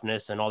mental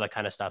toughness and all that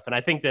kind of stuff. And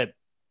I think that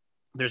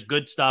there's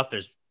good stuff.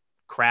 There's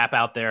crap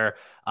out there.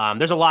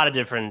 There's a lot of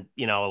different,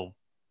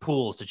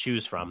 pools to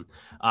choose from.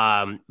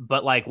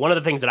 But like one of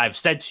the things that I've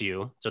said to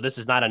you, so this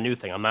is not a new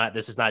thing.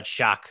 This is not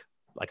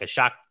like a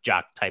shock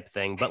jock type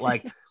thing, but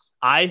like,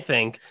 I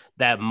think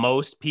that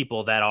most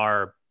people that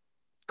are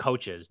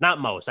coaches, not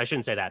most, I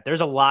shouldn't say that.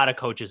 There's a lot of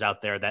coaches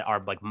out there that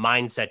are like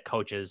mindset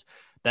coaches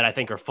that I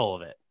think are full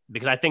of it,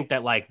 because I think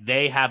that like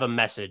they have a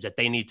message that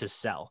they need to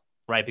sell,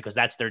 right? Because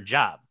that's their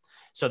job.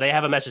 So they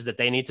have a message that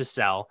they need to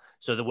sell.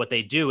 So that what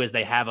they do is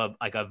they have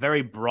a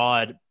very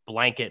broad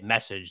blanket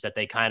message that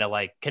they kind of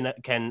like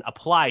can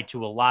apply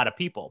to a lot of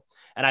people.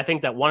 And I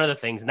think that one of the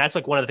things, and that's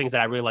like one of the things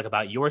that I really like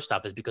about your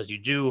stuff, is because you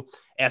do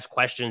ask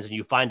questions and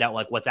you find out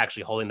like what's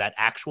actually holding that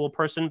actual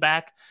person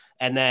back.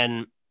 And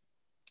then,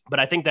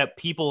 but I think that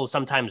people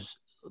sometimes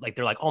like,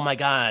 they're like, oh my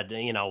God,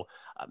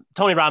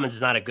 Tony Robbins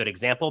is not a good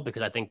example,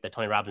 because I think that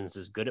Tony Robbins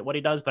is good at what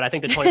he does, but I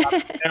think that Tony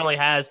Robbins generally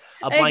has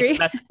a blanket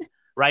message,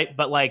 right?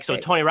 But like, so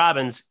right. Tony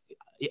Robbins,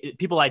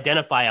 people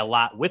identify a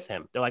lot with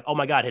him. They're like, oh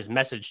my God, his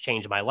message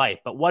changed my life.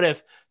 But what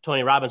if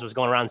Tony Robbins was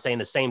going around saying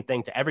the same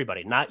thing to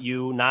everybody? Not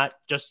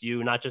just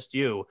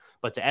you,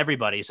 but to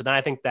everybody. So then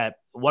I think that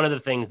one of the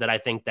things that I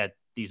think that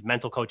these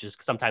mental coaches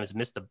sometimes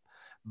miss the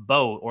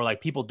boat, or like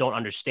people don't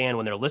understand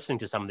when they're listening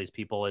to some of these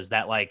people, is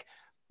that like,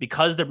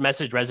 because their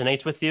message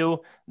resonates with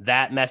you,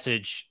 that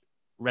message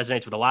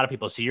resonates with a lot of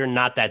people. So you're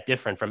not that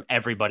different from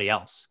everybody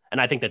else.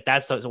 And I think that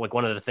that's like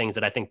one of the things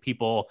that I think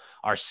people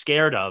are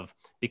scared of,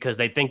 because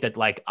they think that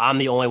like, I'm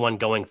the only one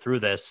going through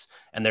this,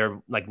 and they're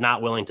like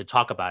not willing to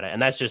talk about it.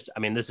 And that's just,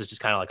 this is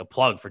just kind of like a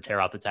plug for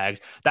Tear Out the Tags.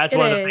 That's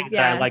one of the things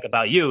that I like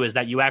about you, is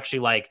that you actually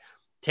like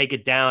take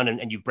it down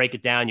and you break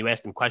it down. You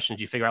ask them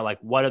questions, you figure out like,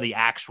 what are the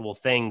actual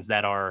things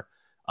that are,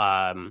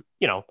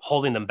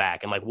 holding them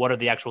back, and like, what are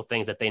the actual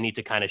things that they need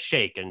to kind of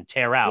shake and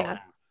tear out and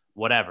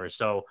whatever.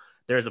 So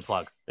there's a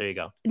plug. There you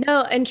go.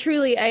 No, and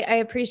truly, I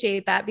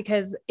appreciate that,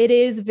 because it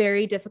is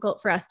very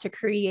difficult for us to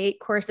create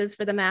courses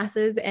for the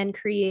masses and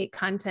create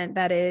content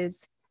that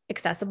is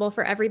accessible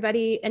for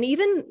everybody. And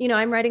even,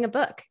 I'm writing a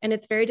book, and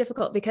it's very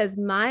difficult because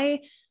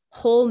my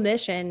whole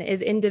mission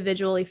is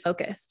individually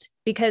focused,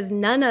 because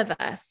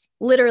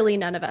literally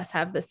none of us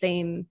have the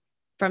same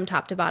from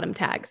top to bottom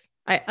tags.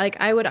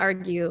 I would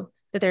argue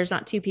that there's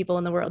not two people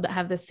in the world that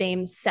have the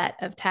same set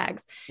of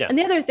tags. Yeah. And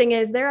the other thing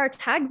is, there are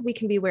tags we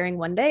can be wearing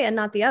one day and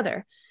not the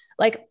other.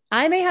 Like,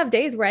 I may have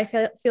days where I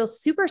feel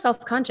super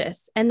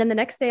self-conscious, and then the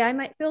next day I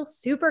might feel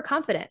super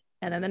confident.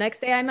 And then the next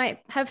day I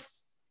might have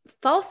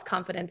false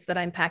confidence that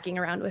I'm packing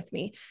around with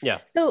me. Yeah.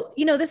 So,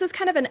 this is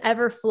kind of an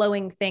ever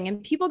flowing thing,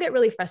 and people get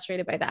really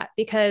frustrated by that,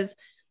 because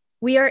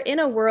we are in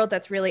a world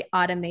that's really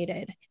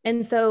automated.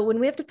 And so when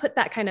we have to put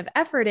that kind of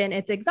effort in,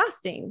 it's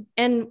exhausting,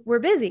 and we're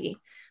busy.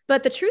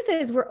 But the truth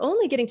is, we're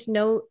only getting to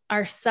know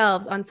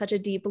ourselves on such a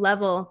deep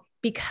level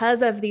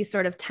because of these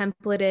sort of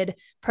templated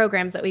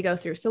programs that we go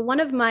through. So one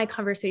of my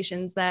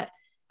conversations that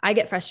I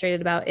get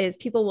frustrated about is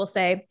people will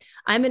say,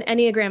 I'm an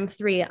Enneagram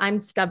 3, I'm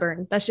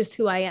stubborn. That's just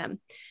who I am.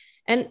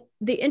 And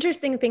the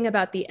interesting thing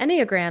about the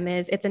Enneagram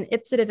is it's an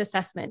ipsative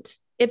assessment.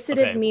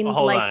 Ipsative means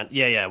hold on.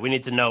 Yeah. We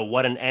need to know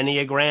what an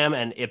Enneagram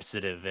and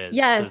ipsative is.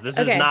 Yes. This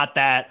is not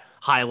that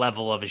high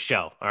level of a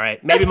show. All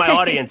right. Maybe my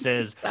audience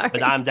is,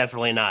 but I'm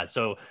definitely not.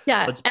 So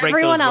yeah, let's break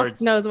everyone those else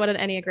words. knows what an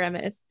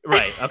Enneagram is.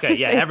 Right. Okay.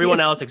 Yeah. Everyone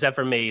else except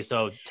for me.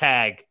 So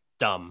tag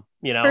dumb,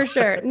 For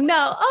sure.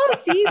 No. Oh,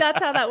 see,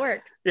 that's how that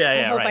works. Yeah.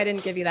 I hope I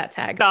didn't give you that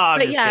tag. No,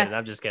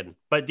 I'm just kidding.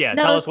 But yeah,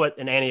 no, tell us what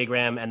an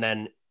Enneagram and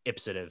then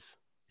ipsative.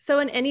 So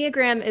an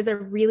Enneagram is a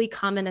really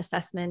common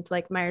assessment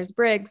like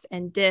Myers-Briggs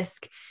and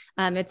DISC.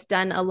 It's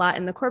done a lot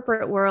in the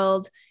corporate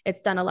world.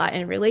 It's done a lot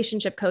in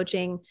relationship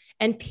coaching,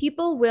 and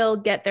people will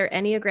get their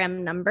Enneagram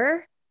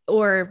number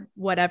or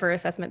whatever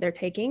assessment they're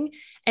taking,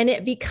 and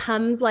it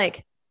becomes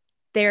like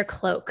their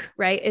cloak,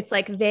 right? It's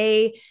like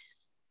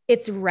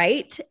it's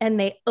right. And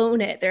they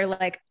own it. They're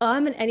like, oh,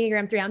 I'm an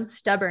Enneagram 3. I'm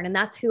stubborn. And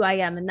that's who I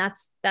am. And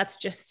that's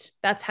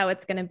how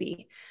it's going to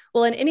be.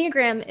 Well, an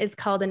Enneagram is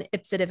called an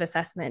ipsative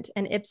assessment,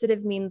 and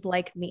ipsative means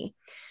like me.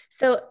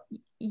 So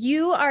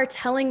you are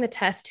telling the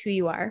test who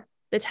you are.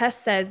 The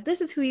test says, this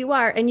is who you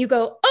are. And you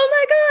go,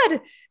 oh my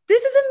God,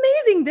 this is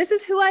amazing. This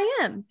is who I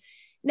am.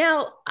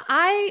 Now,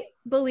 I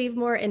believe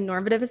more in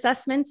normative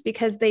assessments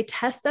because they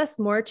test us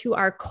more to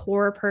our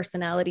core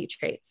personality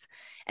traits.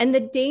 And the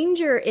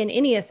danger in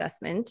any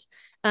assessment,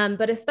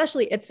 but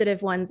especially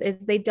ipsative ones, is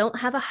they don't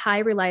have a high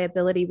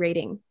reliability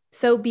rating.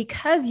 So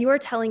because you're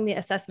telling the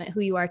assessment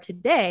who you are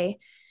today,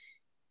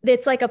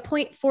 it's like a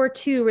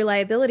 0.42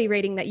 reliability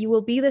rating that you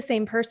will be the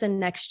same person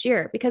next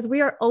year, because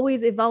we are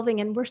always evolving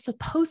and we're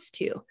supposed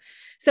to.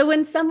 So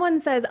when someone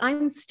says,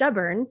 I'm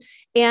stubborn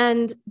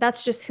and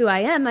that's just who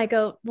I am, I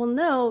go, well,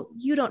 no,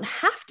 you don't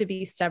have to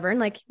be stubborn.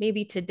 Like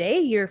maybe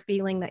today you're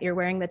feeling that you're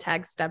wearing the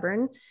tag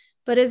stubborn,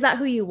 but is that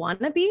who you want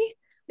to be?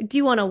 Do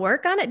you want to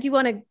work on it? Do you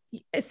want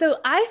to? So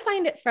I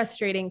find it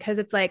frustrating because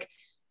it's like,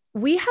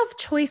 we have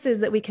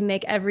choices that we can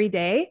make every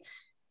day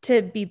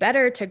to be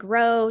better, to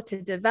grow,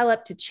 to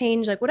develop, to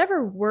change, like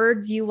whatever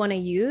words you want to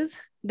use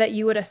that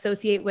you would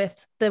associate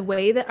with the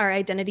way that our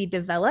identity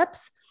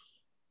develops,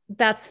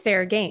 that's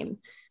fair game. Yep.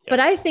 But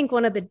I think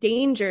one of the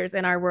dangers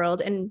in our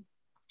world, and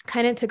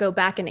kind of to go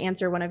back and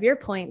answer one of your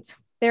points,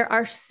 there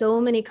are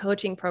so many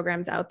coaching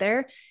programs out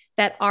there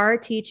that are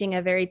teaching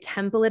a very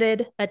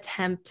templated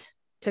attempt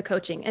to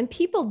coaching. And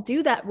people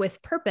do that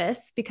with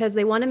purpose because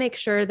they want to make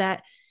sure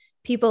that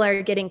people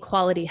are getting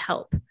quality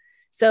help.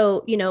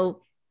 So,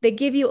 they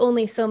give you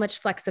only so much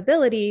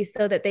flexibility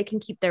so that they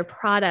can keep their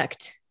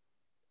product,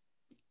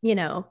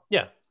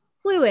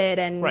 fluid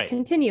and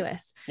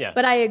continuous. Yeah.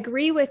 But I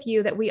agree with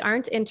you that we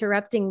aren't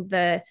interrupting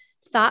the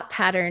thought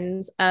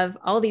patterns of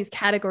all these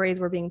categories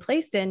we're being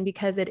placed in,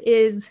 because it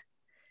is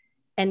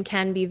and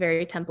can be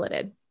very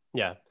templated.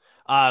 Yeah.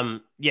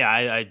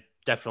 I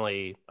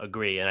definitely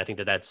agree. And I think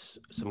that that's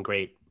some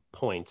great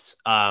points.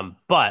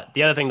 But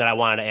the other thing that I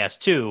wanted to ask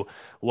too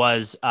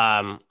was,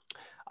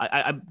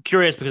 I'm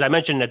curious because I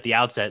mentioned at the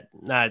outset,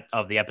 not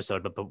of the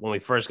episode, but when we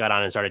first got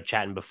on and started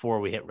chatting before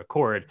we hit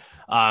record,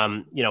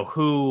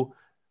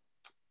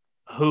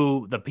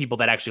 who the people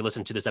that actually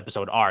listen to this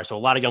episode are. So a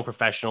lot of young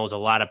professionals, a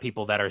lot of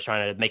people that are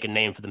trying to make a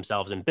name for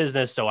themselves in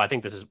business. So I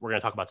think we're going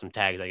to talk about some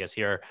tags, I guess,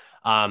 here,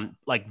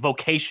 like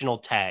vocational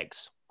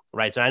tags,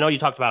 right? So I know you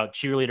talked about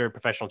cheerleader,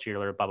 professional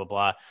cheerleader, blah, blah,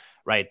 blah,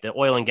 right? The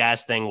oil and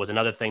gas thing was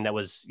another thing that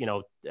was,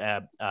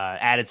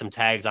 added some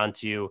tags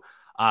onto.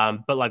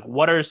 But like,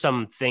 what are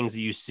some things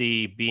that you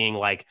see being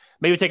like,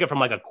 maybe take it from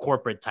like a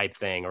corporate type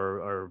thing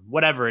or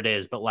whatever it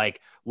is, but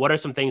like, what are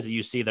some things that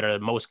you see that are the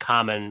most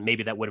common,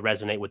 maybe that would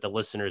resonate with the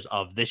listeners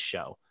of this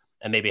show,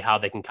 and maybe how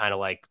they can kind of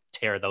like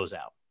tear those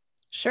out?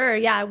 Sure.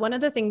 Yeah. One of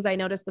the things I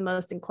notice the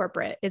most in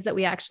corporate is that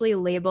we actually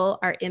label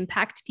our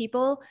impact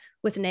people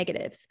with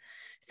negatives.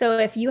 So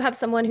if you have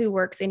someone who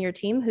works in your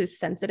team who's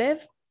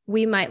sensitive,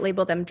 we might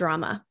label them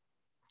drama,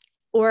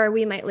 or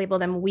we might label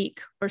them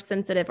weak or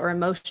sensitive or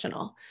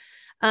emotional.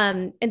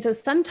 And so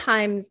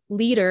sometimes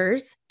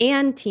leaders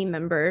and team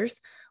members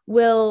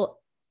will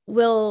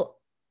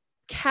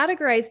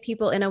categorize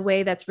people in a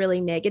way that's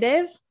really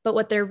negative, but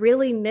what they're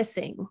really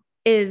missing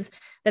is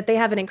that they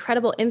have an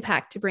incredible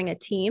impact to bring a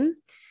team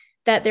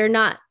that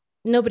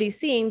nobody's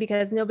seeing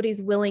because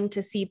nobody's willing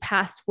to see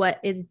past what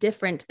is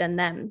different than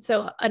them.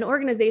 So an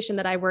organization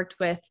that I worked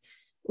with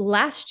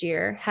last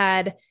year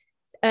had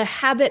a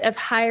habit of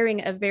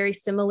hiring a very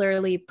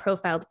similarly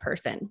profiled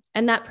person.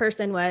 And that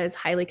person was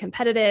highly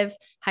competitive,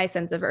 high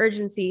sense of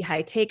urgency,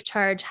 high take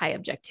charge, high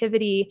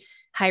objectivity,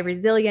 high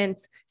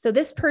resilience. So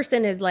this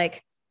person is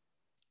like,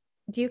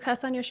 do you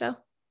cuss on your show?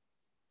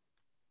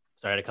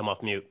 Sorry to come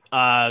off mute.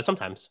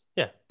 Sometimes.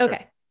 Yeah.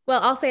 Okay. Well,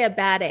 I'll say a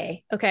bad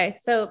A. Okay.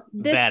 So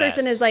this Badass.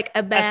 person is like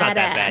a badass. That's not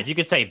that bad. You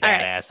could say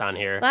badass on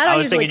here. Well, I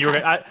was thinking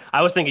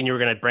I was thinking you were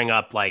gonna bring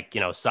up like,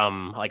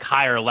 some like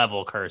higher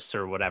level curse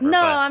or whatever.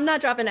 No, but... I'm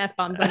not dropping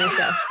F-bombs on your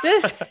show.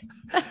 Just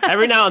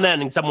every now and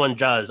then someone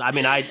does. I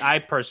mean, I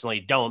personally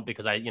don't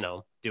because I,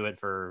 do it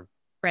for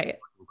right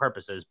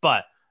purposes,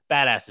 but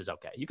badass is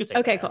okay. You could say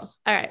okay, badass. cool.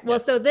 All right. Well,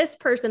 so this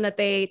person that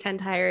they tend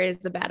to hire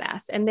is a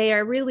badass, and they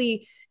are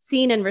really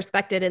seen and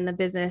respected in the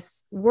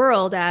business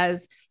world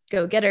as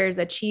go-getters,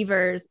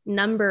 achievers,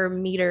 number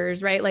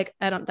meters, right? Like,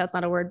 that's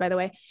not a word, by the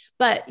way,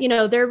 but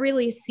they're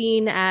really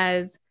seen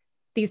as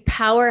these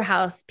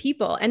powerhouse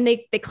people, and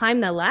they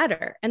climb the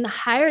ladder, and the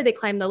higher they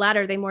climb the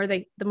ladder, the more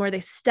they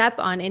step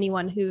on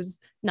anyone who's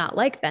not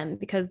like them,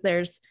 because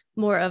there's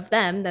more of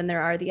them than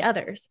there are the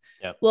others.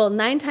 Yep. Well,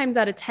 9 times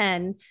out of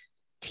 10,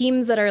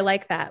 teams that are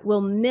like that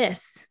will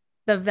miss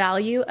the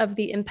value of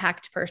the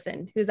impact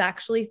person who's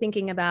actually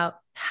thinking about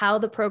how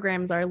the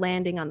programs are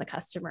landing on the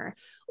customer,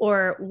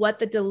 or what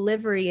the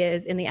delivery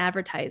is in the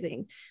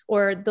advertising,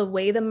 or the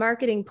way the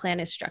marketing plan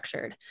is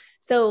structured.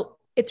 So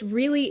it's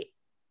really,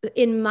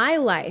 in my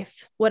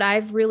life, what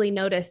I've really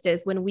noticed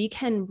is when we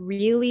can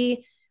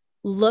really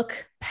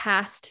look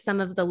past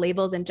some of the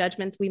labels and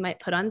judgments we might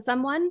put on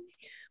someone,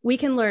 we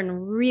can learn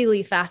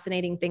really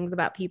fascinating things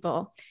about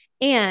people.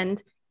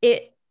 And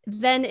it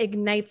then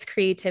ignites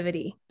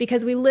creativity,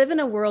 because we live in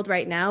a world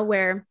right now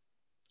where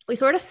we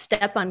sort of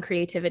step on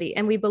creativity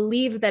and we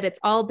believe that it's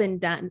all been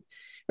done,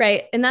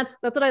 right? And that's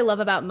what I love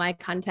about my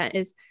content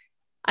is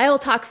I'll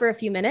talk for a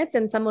few minutes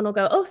and someone will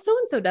go, oh,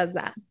 so-and-so does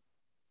that.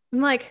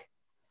 I'm like,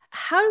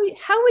 how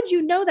would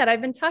you know that?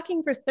 I've been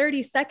talking for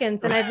 30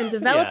 seconds and I've been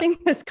developing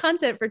this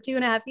content for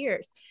 2.5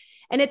 years.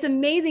 And it's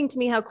amazing to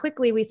me how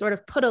quickly we sort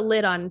of put a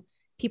lid on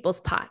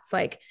people's pots.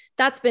 Like,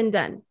 that's been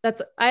done.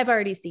 I've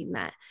already seen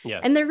that.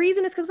 Yeah. And the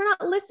reason is because we're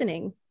not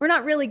listening. We're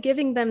not really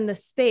giving them the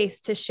space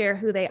to share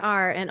who they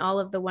are and all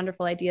of the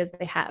wonderful ideas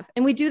they have.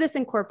 And we do this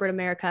in corporate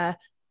America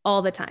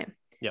all the time.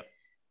 Yep.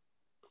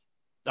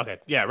 Okay.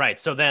 Yeah. Right.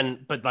 So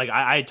then, but like,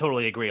 I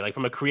totally agree. Like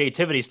from a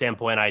creativity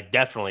standpoint, I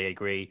definitely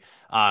agree.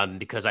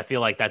 Because I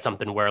feel like that's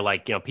something where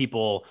like,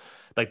 people,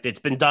 like it's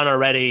been done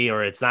already,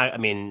 or it's not, I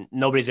mean,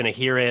 nobody's going to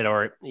hear it,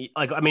 or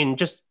like, I mean,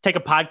 just take a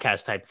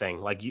podcast type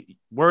thing. Like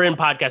we're in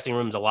podcasting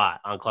rooms a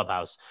lot on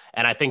Clubhouse.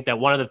 And I think that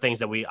one of the things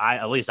that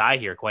at least I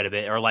hear quite a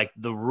bit, are like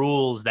the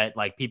rules that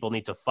like people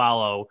need to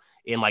follow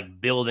in like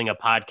building a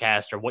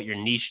podcast, or what your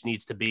niche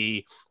needs to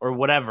be, or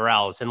whatever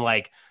else. And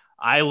like,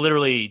 I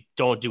literally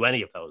don't do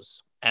any of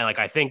those. And like,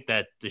 I think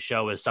that the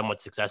show is somewhat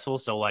successful.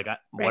 So like,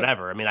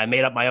 whatever. I mean, I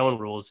made up my own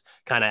rules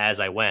kind of as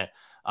I went.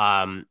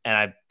 And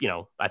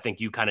I think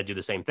you kind of do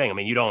the same thing. I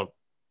mean, you don't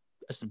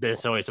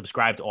necessarily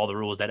subscribe to all the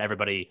rules that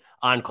everybody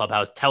on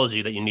Clubhouse tells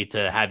you that you need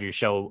to have your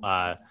show,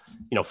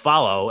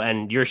 follow,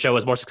 and your show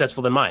is more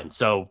successful than mine.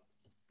 So,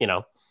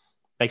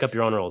 make up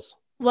your own rules.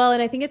 Well,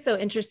 and I think it's so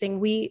interesting.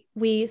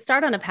 We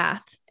start on a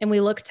path and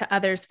we look to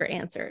others for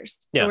answers.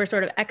 So we're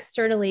sort of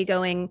externally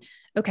going,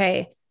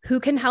 okay,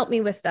 who can help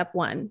me with step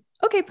 1?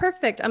 Okay,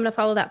 perfect. I'm going to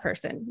follow that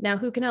person. Now,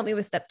 who can help me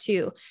with step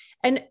 2?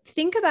 And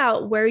think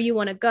about where you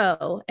want to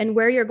go and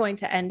where you're going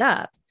to end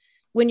up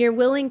when you're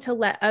willing to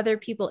let other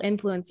people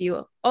influence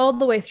you all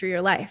the way through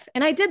your life.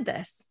 And I did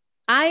this.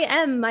 I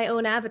am my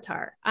own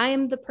avatar. I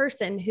am the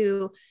person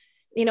who,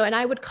 and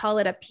I would call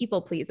it a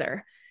people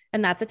pleaser.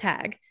 And that's a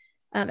tag.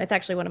 It's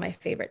actually one of my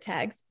favorite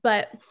tags.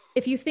 But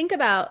if you think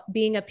about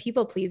being a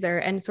people pleaser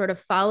and sort of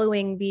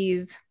following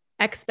these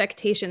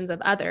expectations of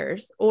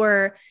others,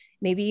 or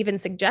maybe even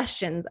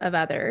suggestions of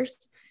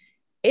others,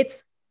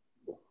 it's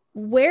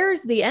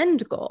where's the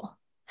end goal?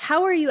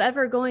 How are you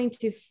ever going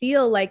to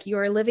feel like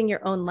you're living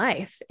your own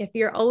life if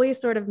you're always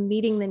sort of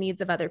meeting the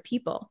needs of other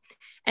people?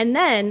 And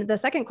then the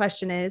second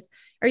question is,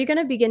 are you going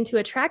to begin to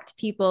attract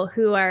people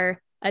who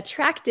are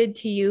attracted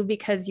to you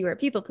because you are a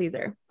people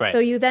pleaser? Right. So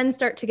you then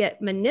start to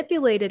get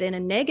manipulated in a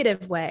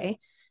negative way,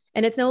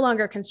 and it's no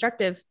longer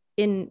constructive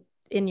in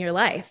your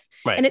life.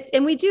 Right.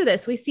 And we do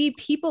this. We see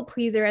people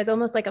pleaser as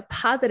almost like a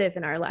positive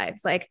in our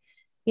lives. Like,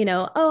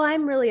 oh,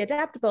 I'm really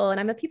adaptable and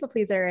I'm a people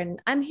pleaser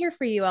and I'm here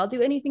for you. I'll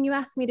do anything you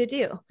ask me to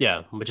do.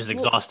 Yeah. Which is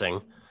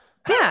exhausting.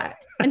 Yeah.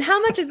 And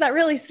how much is that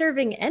really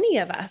serving any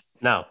of us?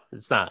 No,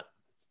 it's not.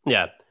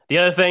 Yeah. The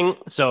other thing,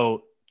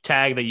 so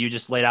tag that you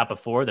just laid out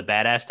before, the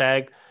badass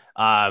tag,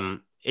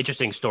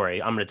 interesting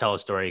story. I'm going to tell a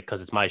story because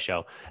it's my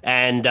show.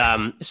 And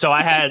so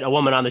I had a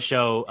woman on the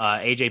show,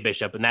 AJ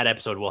Bishop, and that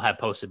episode we'll have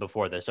posted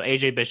before this. So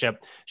AJ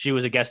Bishop, she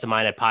was a guest of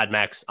mine at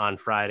PodMax on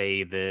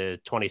Friday, the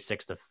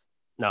 26th of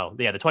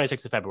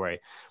February.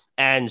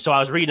 And so I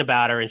was reading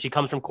about her, and she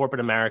comes from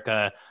corporate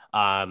America,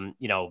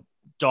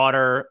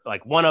 daughter,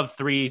 like one of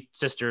 3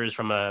 sisters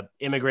from a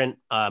immigrant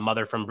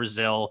mother from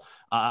Brazil,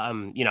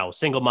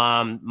 single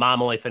mom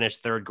only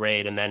finished 3rd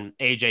grade. And then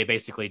AJ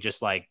basically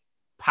just like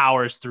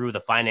powers through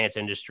the finance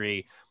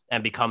industry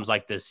and becomes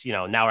like this,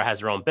 now has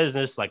her own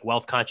business, like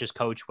wealth conscious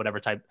coach, whatever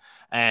type.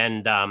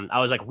 And I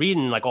was like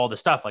reading like all the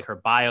stuff, like her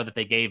bio that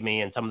they gave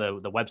me and some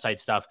of the website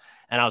stuff.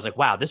 And I was like,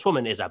 wow, this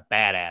woman is a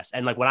badass.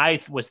 And like when I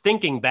was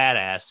thinking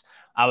badass,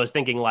 I was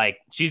thinking like,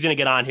 she's going to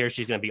get on here.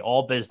 She's going to be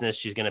all business.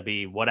 She's going to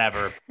be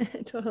whatever.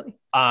 Totally.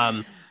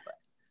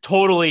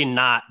 Totally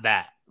not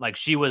that. Like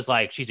she was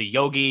like, she's a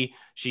yogi.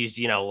 She's,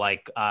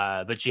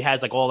 but she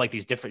has like all like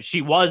these different,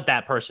 she was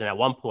that person at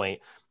one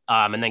point.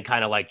 And then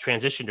kind of like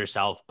transitioned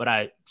herself. But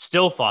I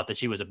still thought that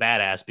she was a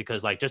badass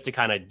because like just to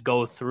kind of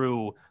go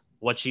through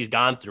what she's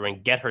gone through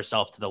and get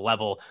herself to the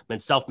level, been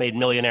self-made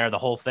millionaire, the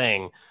whole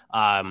thing.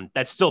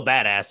 That's still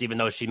badass, even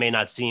though she may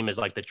not seem as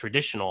like the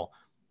traditional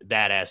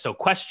badass. So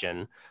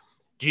question,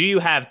 do you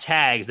have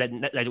tags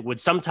that would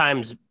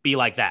sometimes be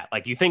like that?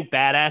 Like you think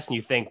badass and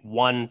you think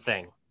one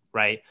thing,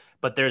 right?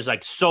 But there's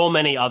like so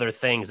many other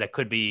things that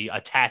could be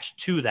attached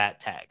to that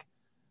tag.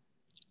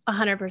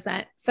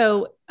 100%.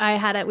 So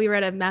we were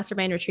at a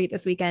mastermind retreat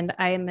this weekend.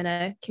 I am in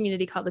a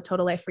community called the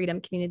Total Life Freedom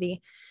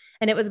Community.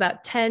 And it was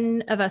about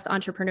 10 of us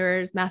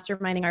entrepreneurs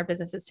masterminding our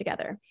businesses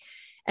together.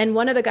 And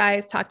one of the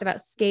guys talked about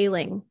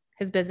scaling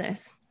his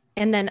business.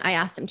 And then I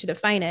asked him to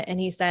define it. And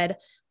he said,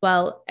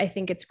 well, I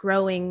think it's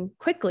growing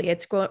quickly.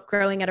 It's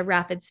growing at a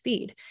rapid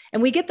speed.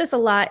 And we get this a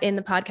lot in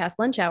the podcast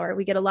Lunch Hour.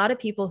 We get a lot of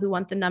people who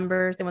want the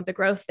numbers, they want the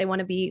growth, they want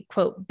to be,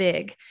 quote,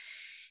 big.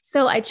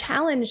 So I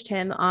challenged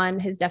him on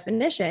his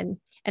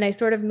definition and I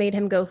sort of made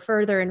him go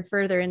further and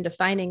further in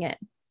defining it.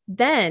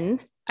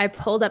 Then I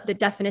pulled up the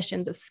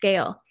definitions of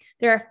scale.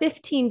 There are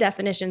 15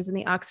 definitions in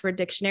the Oxford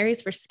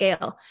dictionaries for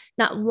scale.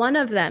 Not one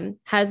of them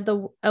has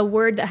a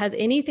word that has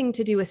anything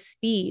to do with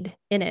speed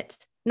in it.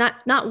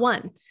 Not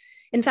one.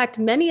 In fact,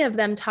 many of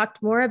them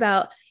talked more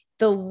about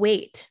the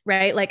weight,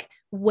 right? Like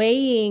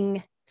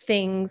weighing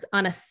things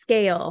on a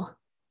scale.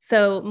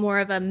 So more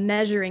of a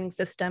measuring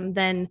system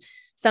than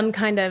some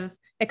kind of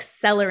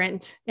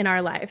accelerant in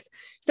our lives.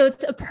 So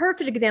it's a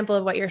perfect example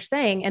of what you're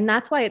saying. And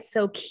that's why it's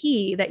so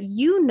key that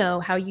you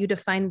know how you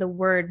define the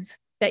words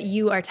that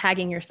you are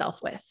tagging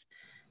yourself with.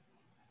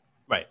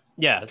 Right.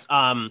 Yeah.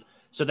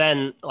 So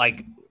then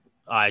like,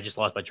 I just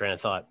lost my train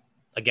of thought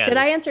again. Did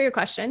I answer your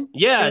question?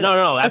 Yeah,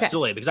 no,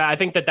 absolutely. Okay. Because I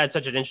think that that's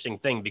such an interesting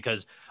thing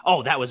because,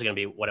 that was going to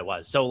be what it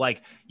was. So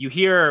like you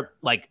hear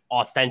like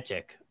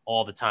authentic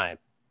all the time.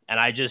 And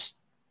I just,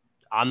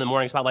 on the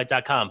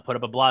morningspotlight.com, put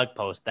up a blog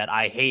post that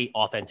I hate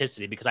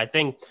authenticity because I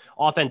think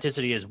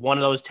authenticity is one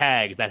of those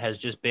tags that has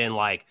just been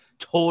like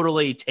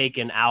totally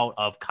taken out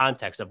of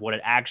context of what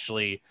it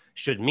actually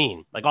should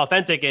mean. Like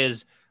authentic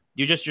is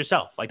you just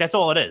yourself. Like that's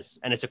all it is.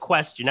 And it's a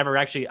quest. You never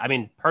actually,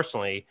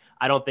 personally,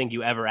 I don't think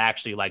you ever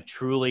actually like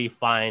truly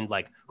find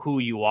like who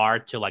you are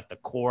to like the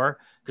core.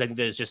 Cause I think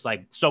there's just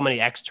like so many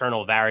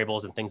external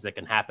variables and things that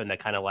can happen that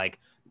kind of like,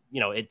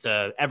 it's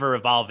a ever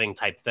evolving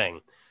type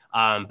thing.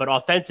 But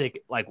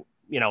authentic, like,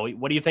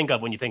 what do you think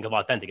of when you think of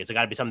authentic? It's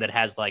got to be something that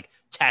has like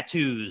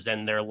tattoos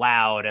and they're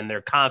loud and they're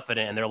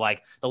confident and they're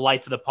like the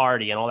life of the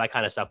party and all that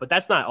kind of stuff. But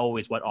that's not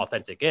always what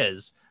authentic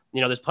is.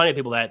 There's plenty of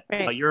people that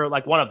you're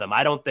like one of them.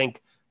 I don't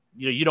think,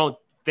 you don't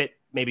fit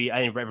maybe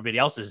everybody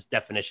else's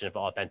definition of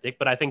authentic,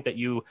 but I think that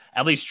you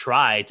at least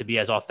try to be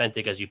as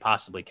authentic as you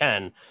possibly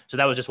can. So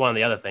that was just one of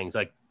the other things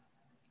like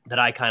that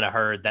I kind of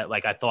heard that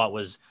like I thought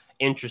was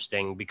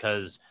interesting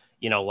because,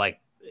 like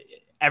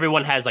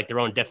everyone has like their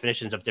own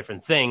definitions of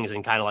different things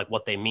and kind of like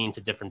what they mean to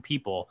different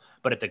people.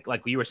 But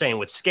like you were saying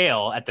with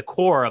scale, at the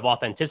core of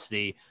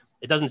authenticity,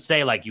 it doesn't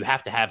say like you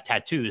have to have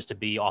tattoos to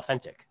be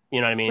authentic.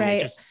 You know what I mean?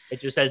 Right.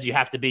 It just says you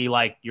have to be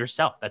like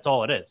yourself. That's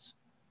all it is.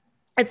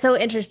 It's so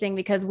interesting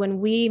because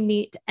when we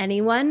meet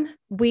anyone,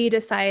 we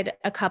decide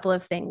a couple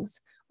of things.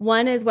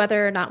 One is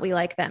whether or not we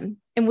like them.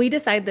 And we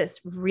decide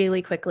this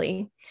really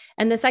quickly.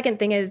 And the second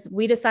thing is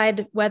we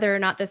decide whether or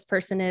not this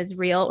person is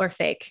real or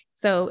fake.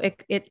 So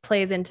it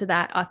plays into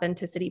that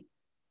authenticity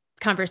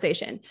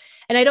conversation.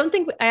 And I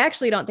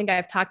actually don't think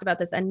I've talked about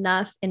this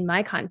enough in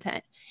my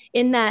content,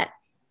 in that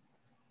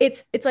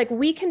it's like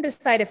we can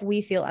decide if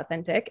we feel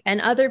authentic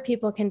and other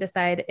people can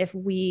decide if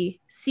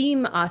we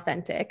seem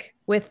authentic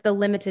with the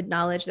limited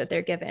knowledge that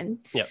they're given.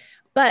 Yeah.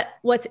 But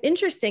what's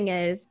interesting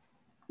is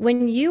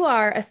when you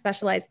are a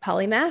specialized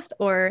polymath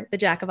or the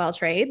jack of all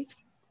trades,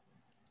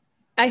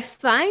 I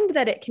find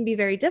that it can be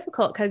very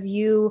difficult because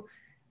you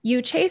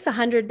chase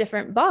 100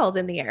 different balls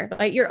in the air,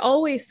 right? You're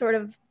always sort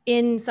of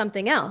in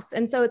something else.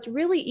 And so it's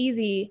really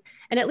easy.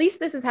 And at least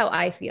this is how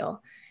I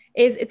feel,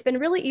 is it's been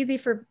really easy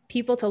for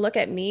people to look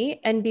at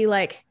me and be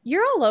like,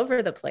 you're all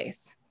over the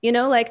place.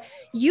 Like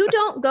you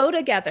don't go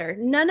together.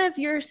 None of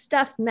your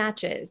stuff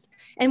matches.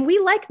 And we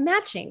like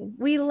matching.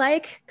 We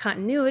like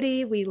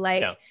continuity. We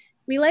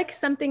like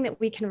something that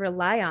we can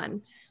rely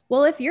on.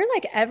 Well, if you're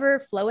like ever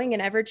flowing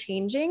and ever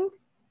changing,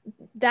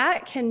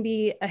 that can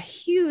be a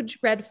huge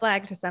red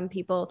flag to some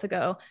people to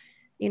go,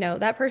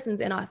 that person's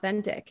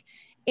inauthentic.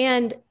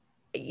 And,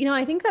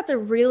 I think that's a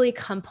really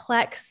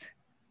complex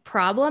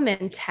problem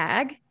and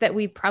tag that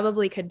we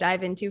probably could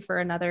dive into for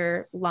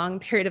another long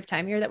period of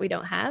time here that we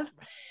don't have.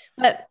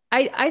 But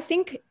I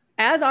think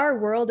as our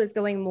world is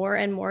going more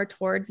and more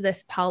towards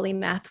this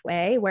polymath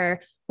way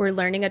where we're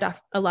learning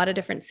a lot of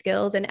different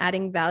skills and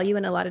adding value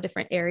in a lot of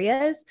different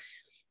areas,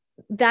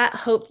 that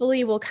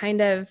hopefully will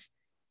kind of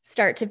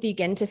start to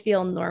begin to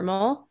feel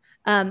normal.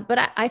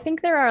 But I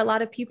think there are a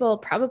lot of people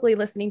probably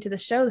listening to the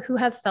show who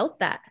have felt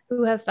that,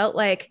 who have felt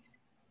like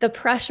the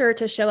pressure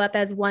to show up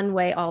as one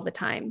way all the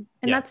time.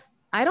 And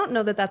I don't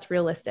know that that's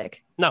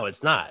realistic. No,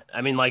 it's not.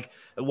 I mean, like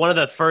one of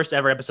the first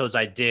ever episodes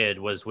I did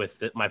was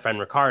with my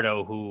friend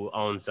Ricardo, who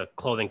owns a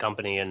clothing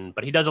company,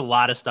 but he does a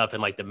lot of stuff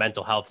in like the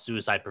mental health,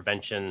 suicide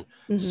prevention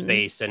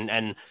space,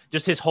 and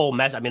just his whole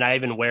mess. I mean, I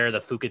even wear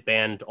the Fukit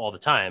band all the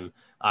time.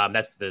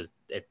 It's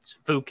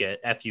Fukit,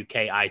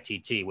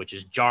 Fukitt, which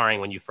is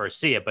jarring when you first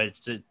see it, but it's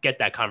to get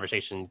that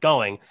conversation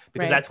going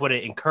because that's what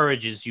it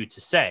encourages you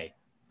to say.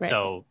 Right.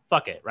 So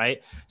fuck it,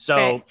 right?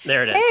 So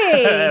there it is.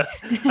 Hey.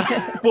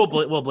 we'll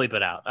bleep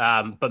it out,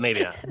 but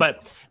maybe not.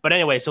 But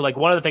anyway, so like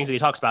one of the things that he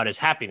talks about is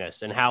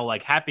happiness, and how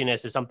like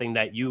happiness is something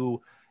that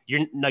you're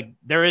like,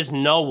 there is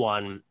no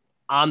one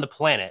on the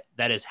planet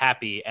that is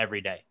happy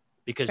every day,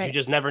 because you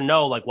just never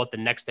know like what the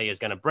next day is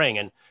going to bring.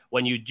 And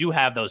when you do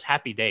have those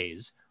happy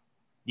days,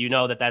 you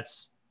know that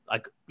that's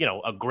like, you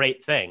know, a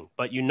great thing.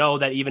 But you know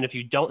that even if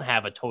you don't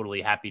have a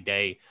totally happy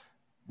day,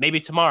 maybe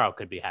tomorrow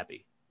could be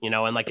happy. You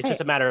know, and like, it's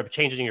just a matter of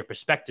changing your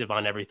perspective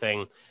on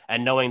everything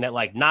and knowing that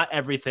like not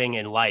everything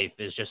in life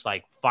is just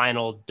like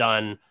final,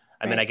 done.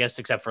 I mean, I guess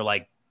except for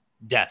like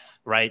death,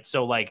 right?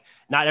 So like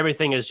not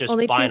everything is just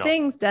only final. Two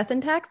things, death and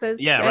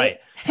taxes. Yeah, right.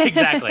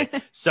 Exactly.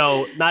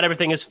 So not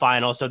everything is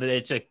final. So that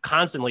it's a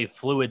constantly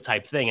fluid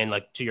type thing. And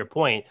like, to your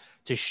point,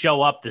 to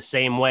show up the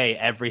same way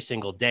every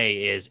single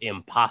day is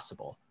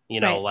impossible. You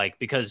know, like,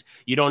 because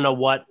you don't know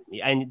what,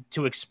 and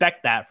to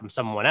expect that from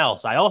someone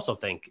else, I also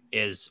think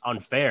is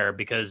unfair,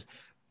 because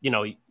you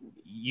know,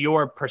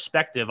 your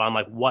perspective on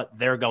like what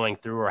they're going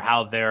through or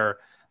how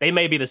they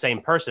may be the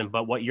same person,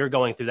 but what you're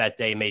going through that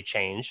day may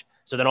change.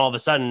 So then all of a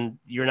sudden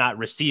you're not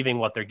receiving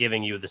what they're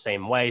giving you the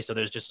same way. So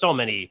there's just so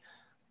many,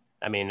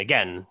 I mean,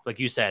 again, like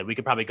you said, we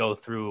could probably go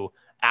through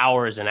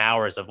hours and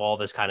hours of all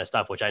this kind of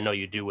stuff, which I know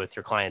you do with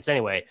your clients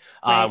anyway,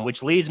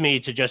 which leads me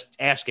to just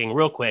asking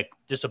real quick,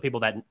 just so people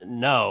that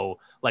know,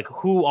 like,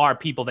 who are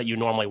people that you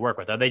normally work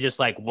with? Are they just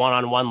like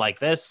one-on-one like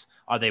this?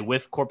 Are they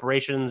with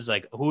corporations?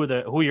 Like who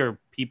are your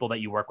people that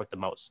you work with the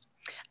most?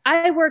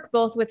 I work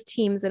both with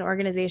teams and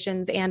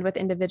organizations and with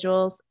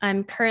individuals.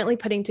 I'm currently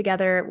putting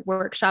together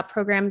workshop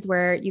programs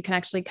where you can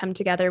actually come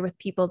together with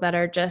people that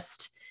are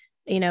just,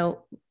 you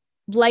know,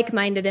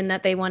 like-minded in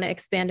that they want to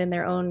expand in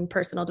their own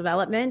personal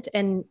development.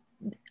 And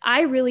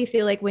I really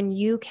feel like when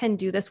you can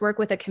do this work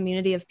with a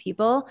community of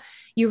people,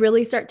 you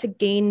really start to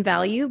gain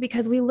value,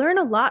 because we learn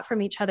a lot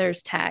from each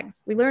other's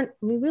tags. We learn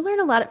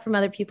a lot from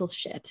other people's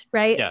shit,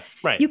 right? Yeah,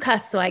 right. You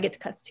cuss, so I get to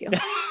cuss too. And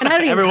I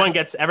don't even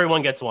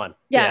everyone gets one.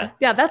 Yeah.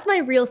 That's my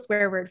real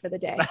swear word for the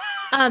day.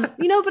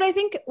 You know, but I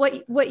think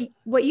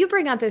what you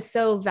bring up is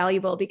so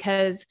valuable,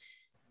 because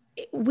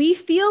we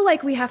feel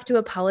like we have to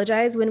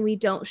apologize when we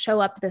don't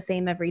show up the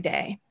same every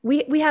day.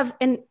 We have,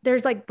 and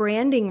there's like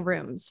branding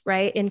rooms,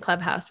 right, in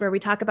Clubhouse where we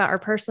talk about our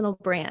personal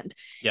brand.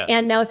 Yeah.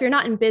 And now if you're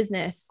not in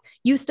business,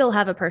 you still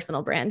have a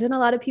personal brand. And a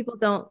lot of people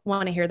don't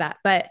want to hear that,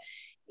 but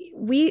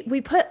we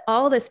put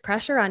all this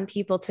pressure on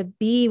people to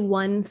be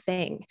one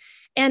thing.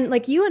 And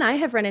like you and I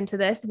have run into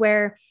this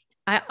where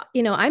I'm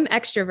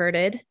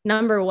extroverted,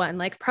 number one,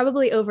 like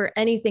probably over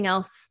anything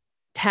else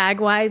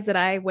tag wise that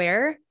I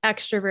wear.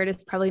 Extrovert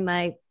is probably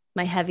my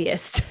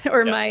heaviest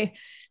or my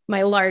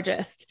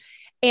largest.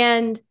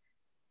 And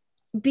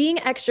being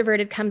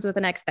extroverted comes with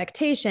an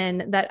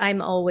expectation that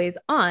I'm always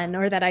on,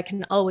 or that I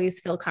can always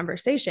fill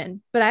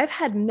conversation. But I've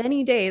had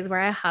many days where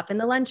I hop in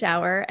the lunch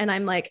hour and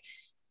I'm like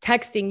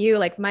texting you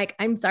like, Mike,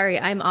 I'm sorry,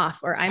 I'm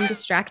off, or I'm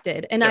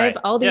distracted. And I have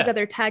all these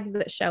other tags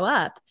that show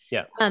up.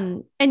 Yeah.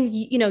 And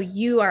you know,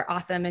 you are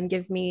awesome and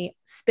give me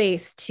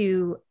space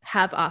to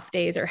have off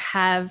days or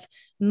have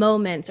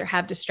moments or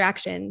have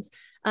distractions.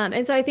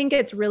 And so I think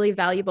it's really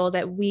valuable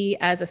that we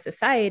as a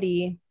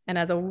society and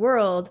as a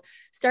world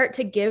start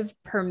to give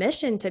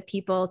permission to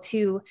people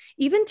to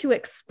even to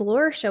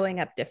explore showing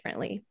up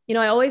differently. You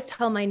know, I always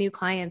tell my new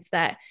clients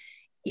that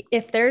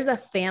if there's a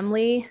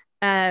family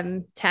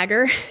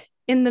tagger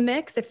in the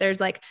mix, if there's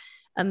like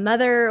a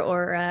mother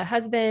or a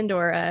husband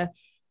or a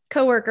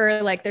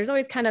coworker, like there's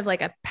always kind of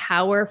like a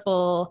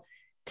powerful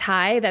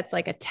tie that's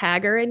like a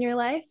tagger in your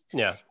life.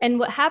 Yeah. And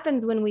what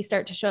happens when we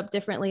start to show up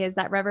differently is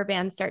that rubber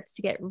band starts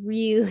to get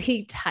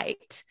really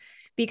tight,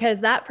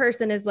 because that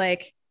person is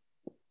like,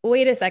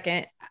 wait a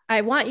second,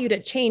 I want you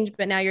to change,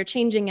 but now you're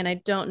changing and I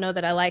don't know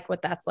that I like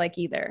what that's like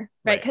either.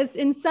 Right. Because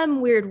in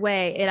some weird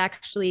way, it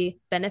actually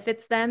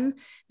benefits them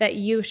that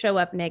you show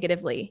up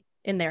negatively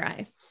in their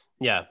eyes.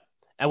 Yeah.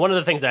 And one of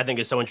the things that I think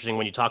is so interesting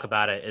when you talk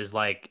about it is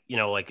like, you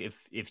know, like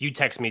if you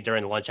text me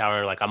during the lunch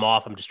hour, like I'm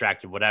off, I'm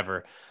distracted,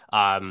 whatever,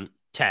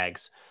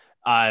 tags.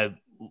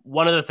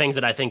 One of the things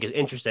that I think is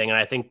interesting, and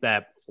I think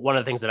that one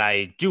of the things that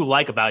I do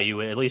like about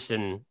you, at least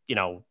in, you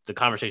know, the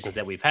conversations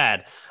that we've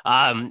had,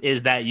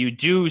 is that you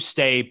do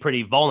stay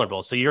pretty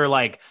vulnerable. So you're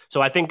like,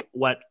 so I think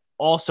what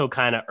also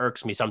kind of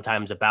irks me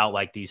sometimes about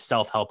like these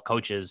self-help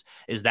coaches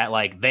is that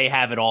like they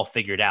have it all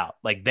figured out.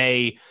 Like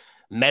they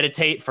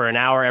meditate for an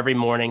hour every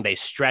morning, they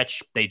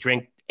stretch, they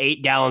drink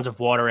 8 gallons of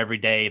water every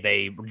day,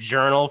 they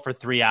journal for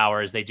 3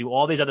 hours, they do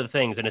all these other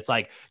things. And it's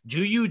like,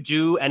 do you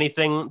do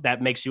anything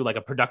that makes you like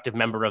a productive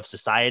member of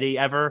society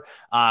ever?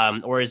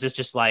 Or is this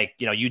just like,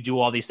 you know, you do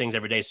all these things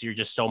every day, so you're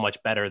just so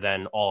much better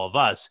than all of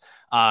us?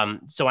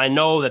 So I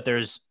know that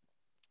there's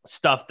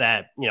stuff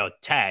that, you know,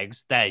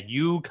 tags that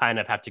you kind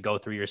of have to go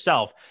through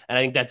yourself. And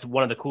I think that's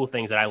one of the cool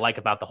things that I like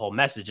about the whole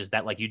message is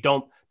that like, you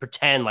don't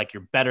pretend like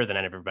you're better than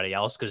everybody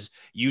else, because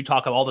you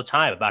talk all the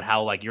time about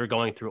how like you're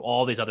going through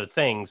all these other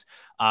things.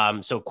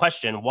 So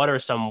question, what are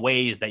some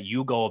ways that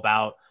you go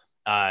about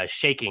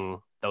shaking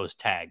those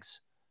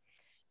tags?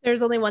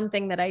 There's only one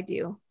thing that I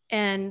do,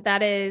 and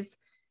that is,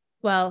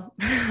 well,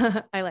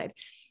 I lied.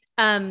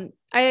 I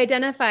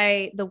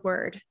identify the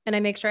word and I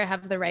make sure I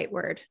have the right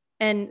word.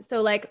 And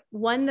so like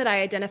one that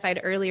I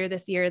identified earlier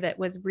this year that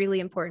was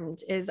really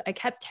important is I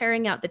kept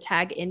tearing out the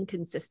tag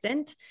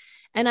inconsistent,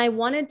 and I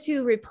wanted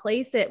to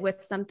replace it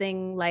with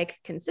something like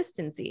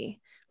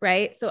consistency,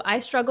 right? So I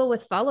struggle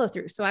with follow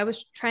through. So I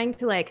was trying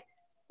to like,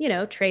 you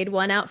know, trade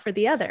one out for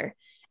the other.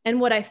 And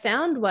what I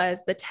found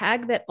was the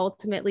tag that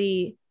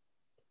ultimately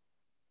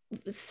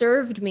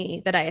served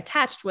me that I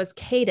attached was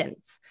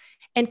cadence.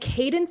 And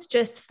cadence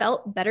just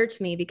felt better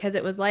to me because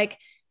it was like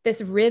this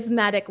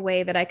rhythmic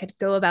way that I could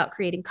go about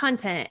creating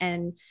content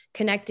and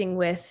connecting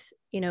with,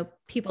 you know,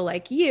 people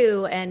like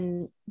you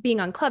and being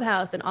on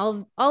Clubhouse and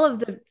all of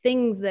the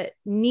things that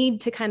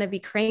need to kind of be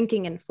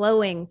cranking and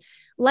flowing,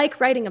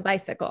 like riding a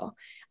bicycle.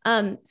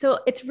 So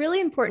it's really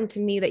important to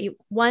me that you,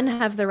 one,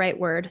 have the right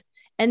word,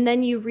 and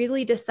then you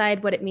really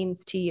decide what it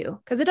means to you,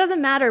 because it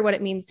doesn't matter what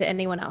it means to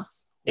anyone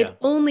else. Yeah. It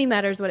only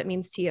matters what it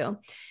means to you.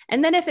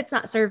 And then if it's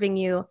not serving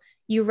you,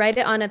 you write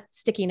it on a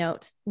sticky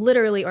note,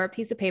 literally, or a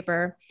piece of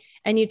paper,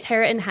 and you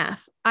tear it in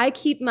half. I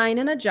keep mine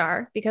in a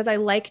jar because I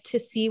like to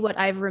see what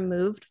I've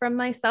removed from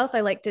myself.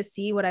 I like to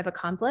see what I've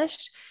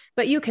accomplished,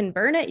 but you can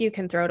burn it. You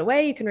can throw it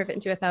away. You can rip it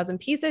into 1,000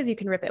 pieces. You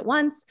can rip it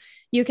once.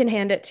 You can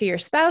hand it to your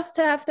spouse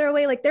to have throw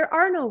away. Like there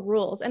are no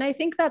rules. And I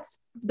think that's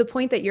the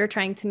point that you're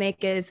trying to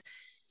make is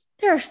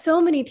there are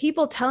so many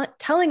people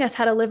telling us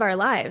how to live our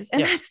lives.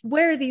 And that's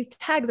where these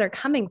tags are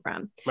coming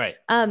from. Right.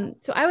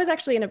 So I was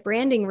actually in a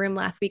branding room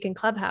last week in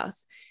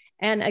Clubhouse,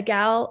 and a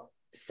gal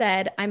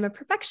said, I'm a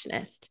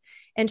perfectionist.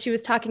 And she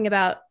was talking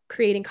about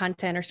creating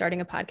content or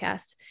starting a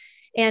podcast.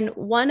 And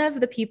one of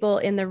the people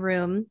in the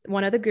room,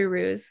 one of the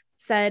gurus,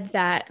 said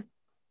that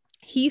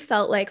he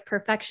felt like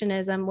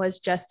perfectionism was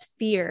just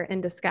fear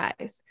in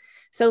disguise.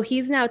 So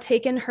he's now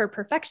taken her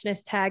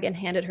perfectionist tag and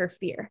handed her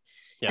fear.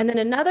 Yeah. And then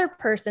another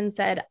person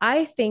said,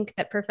 I think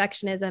that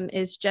perfectionism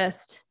is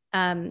just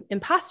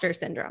imposter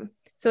syndrome.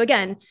 So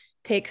again,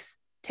 takes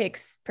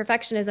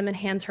perfectionism and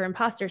hands her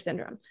imposter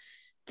syndrome.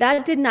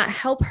 That did not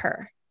help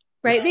her,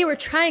 right? They were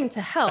trying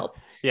to help,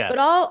 but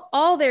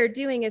all they're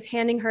doing is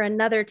handing her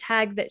another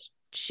tag that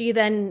she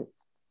then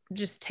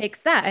just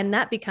takes that, and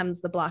that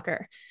becomes the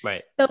blocker.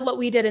 Right. So what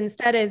we did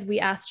instead is we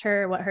asked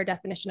her what her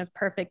definition of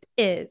perfect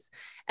is.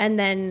 And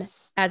then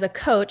as a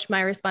coach,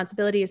 my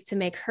responsibility is to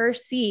make her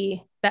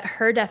see that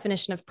her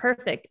definition of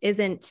perfect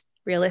isn't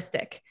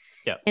realistic.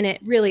 And it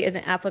really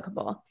isn't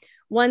applicable.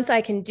 Once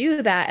I can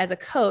do that as a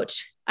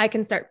coach, I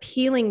can start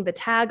peeling the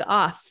tag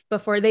off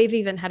before they've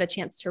even had a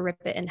chance to rip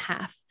it in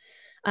half.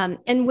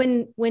 And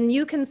when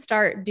you can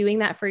start doing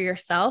that for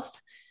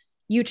yourself,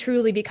 you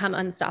truly become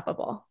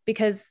unstoppable,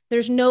 because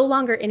there's no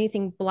longer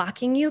anything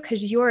blocking you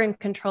because you're in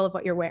control of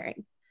what you're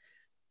wearing.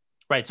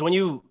 Right. So when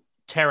you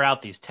tear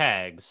out these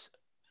tags,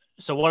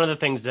 so one of the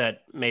things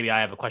that maybe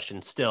I have a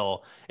question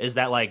still is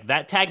that like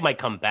that tag might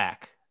come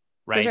back,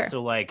 right? Sure.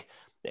 So like,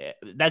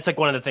 that's like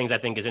one of the things I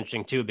think is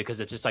interesting too, because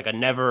it's just like a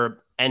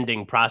never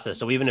ending process.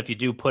 So even if you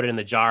do put it in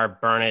the jar,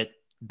 burn it,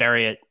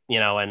 bury it, you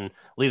know, and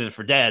leave it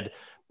for dead,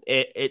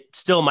 it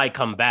still might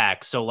come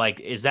back. So like,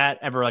 is that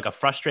ever like a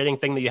frustrating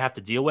thing that you have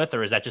to deal with?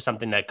 Or is that just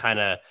something that kind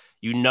of,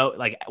 you know,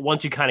 like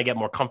once you kind of get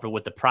more comfortable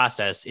with the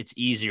process, it's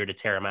easier to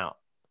tear them out?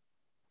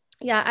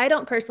 Yeah, I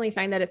don't personally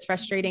find that it's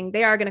frustrating.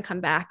 They are going to come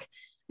back.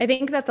 I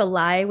think that's a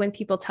lie when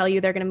people tell you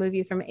they're going to move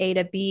you from A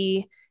to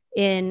B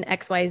in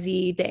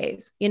XYZ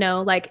days. You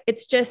know, like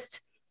it's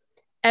just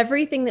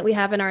everything that we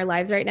have in our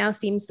lives right now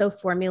seems so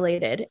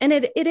formulated. And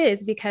it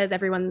is, because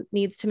everyone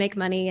needs to make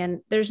money,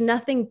 and there's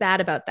nothing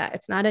bad about that.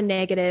 It's not a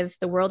negative.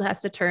 The world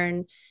has to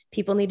turn.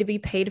 People need to be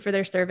paid for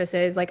their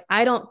services. Like,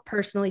 I don't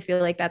personally feel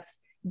like that's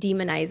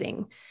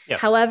demonizing. Yeah.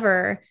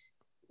 However,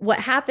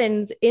 what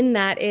happens in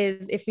that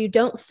is if you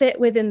don't fit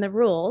within the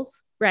rules,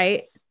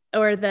 right,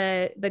 or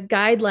the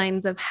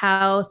guidelines of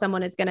how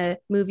someone is going to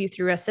move you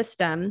through a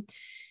system,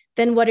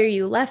 then what are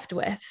you left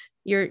with?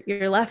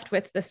 You're left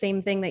with the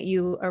same thing that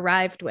you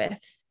arrived with,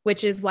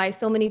 which is why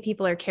so many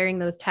people are carrying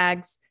those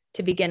tags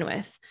to begin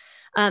with.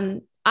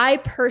 I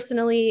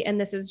personally, and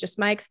this is just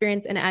my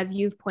experience, and as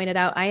you've pointed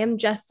out, I am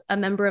just a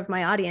member of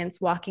my audience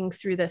walking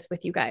through this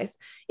with you guys.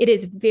 It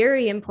is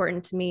very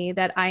important to me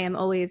that I am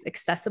always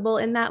accessible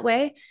in that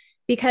way,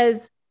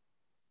 because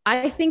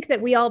I think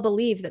that we all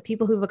believe that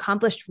people who've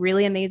accomplished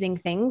really amazing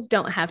things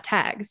don't have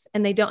tags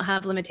and they don't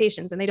have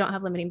limitations and they don't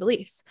have limiting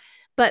beliefs,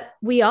 but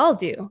we all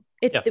do.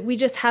 We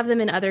just have them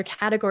in other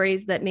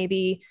categories that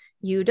maybe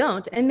you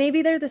don't. And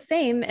maybe they're the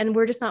same and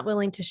we're just not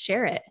willing to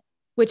share it,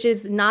 which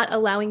is not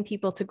allowing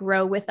people to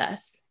grow with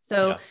us.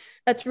 So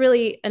that's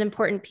really an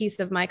important piece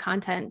of my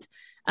content.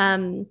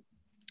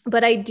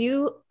 But I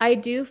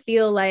do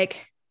feel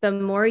like the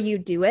more you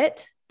do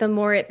it, the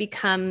more it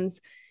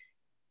becomes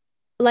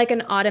like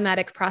an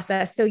automatic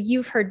process. So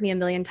you've heard me a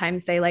million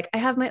times say, like, I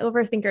have my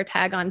overthinker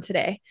tag on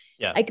today.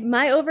 Yeah. Like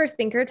my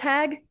overthinker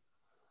tag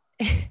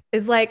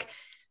is like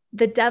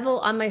the devil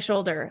on my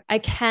shoulder. I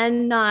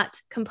cannot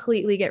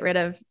completely get rid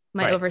of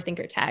my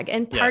overthinker tag.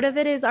 And part of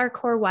it is our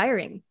core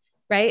wiring,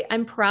 right?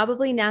 I'm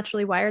probably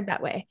naturally wired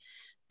that way.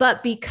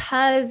 But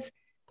because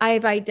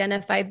I've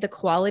identified the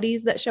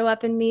qualities that show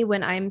up in me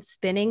when I'm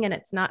spinning and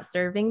it's not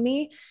serving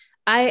me,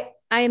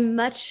 I'm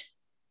much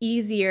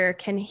easier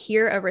can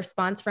hear a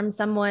response from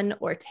someone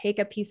or take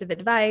a piece of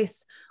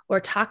advice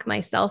or talk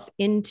myself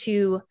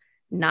into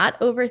not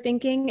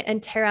overthinking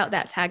and tear out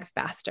that tag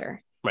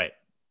faster. Right.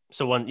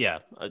 So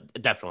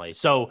definitely.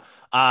 So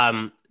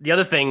the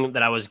other thing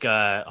that I was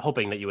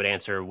hoping that you would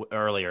answer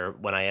earlier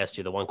when I asked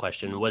you the one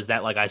question was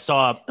that, like, I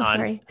saw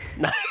sorry.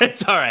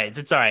 It's all right.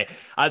 It's all right.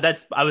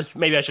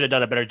 Maybe I should have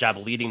done a better job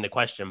leading the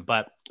question,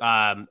 but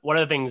one of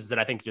the things that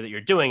I think that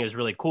you're doing is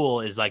really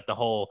cool is like the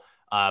whole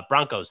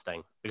Broncos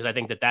thing, because I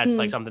think that that's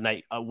like something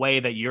that a way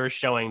that you're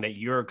showing that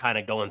you're kind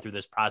of going through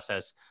this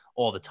process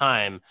all the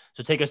time.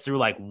 So take us through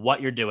like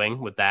what you're doing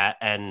with that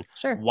and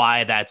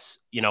why that's,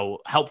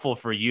 helpful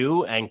for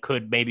you and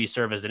could maybe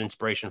serve as an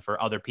inspiration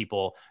for other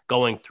people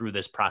going through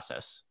this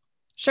process.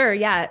 Sure.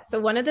 Yeah. So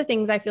one of the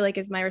things I feel like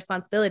is my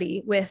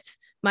responsibility with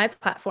my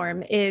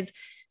platform is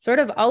sort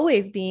of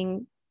always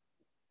being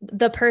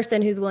the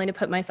person who's willing to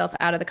put myself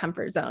out of the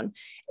comfort zone.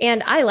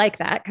 And I like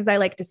that because I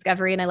like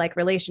discovery and I like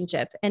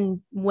relationship.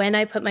 And when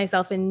I put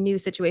myself in new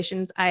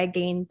situations, I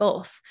gain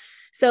both.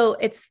 So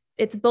it's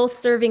both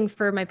serving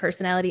for my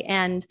personality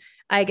and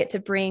I get to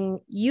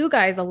bring you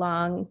guys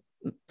along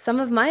some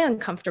of my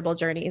uncomfortable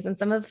journeys and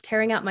some of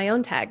tearing out my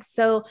own tags.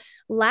 So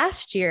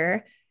last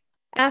year,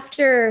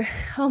 after,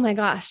 oh my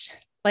gosh,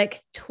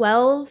 like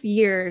 12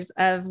 years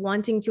of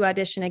wanting to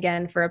audition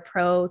again for a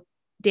pro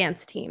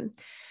dance team,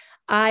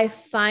 I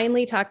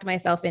finally talked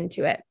myself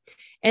into it.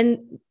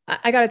 And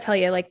I got to tell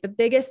you, like the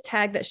biggest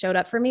tag that showed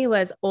up for me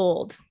was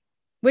old,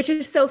 which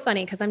is so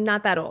funny because I'm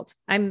not that old.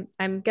 I'm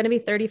going to be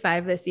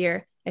 35 this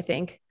year, I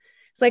think.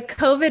 It's like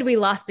COVID, we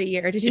lost a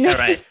year. Did you know?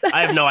 Right.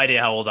 I have no idea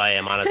how old I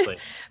am, honestly.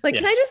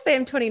 Can I just say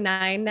I'm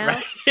 29 now?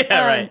 Right.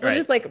 Yeah, right. We'll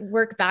just like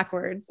work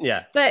backwards.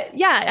 Yeah. But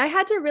yeah, I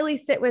had to really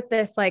sit with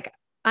this, like,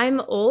 I'm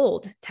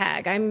old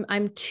tag.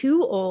 I'm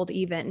too old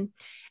even.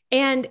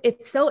 And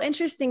it's so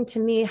interesting to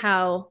me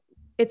how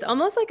it's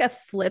almost like a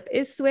flip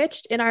is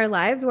switched in our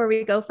lives where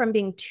we go from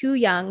being too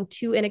young,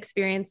 too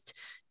inexperienced,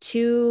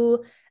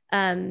 too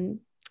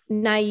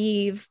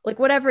naive, like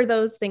whatever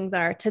those things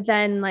are, to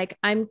then like,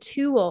 I'm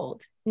too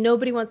old.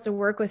 Nobody wants to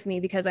work with me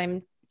because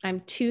I'm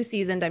too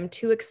seasoned, I'm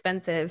too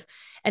expensive,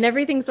 and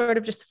everything sort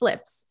of just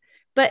flips.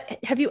 But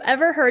have you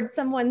ever heard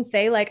someone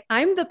say like,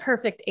 I'm the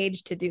perfect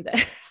age to do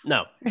this?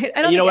 No. Right?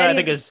 I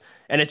think is,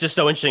 and it's just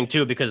so interesting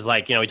too, because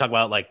like, we talk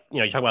about like,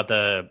 you talk about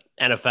the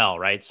NFL,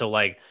 right? So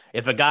like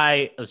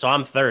so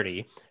I'm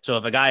 30. So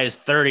if a guy is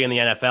 30 in the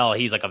NFL,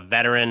 he's like a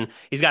veteran,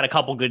 he's got a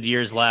couple good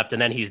years left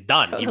and then he's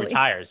done. Totally. He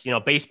retires.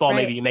 Baseball,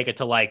 maybe you make it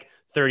to like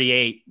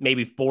 38,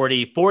 maybe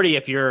 40,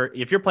 if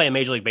you're playing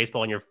Major League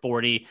Baseball and you're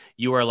 40,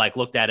 you are like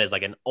looked at as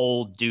like an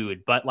old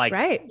dude, but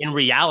like in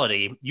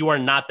reality, you are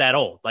not that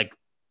old. Like,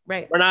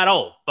 right. We're not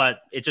old, but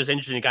it's just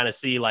interesting to kind of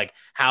see like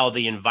how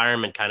the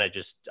environment kind of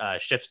just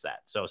shifts that.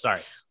 So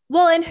sorry.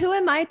 Well, and who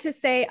am I to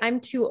say I'm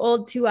too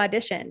old to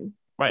audition?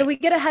 Right. So we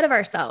get ahead of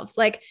ourselves.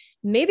 Like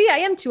maybe I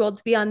am too old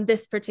to be on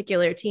this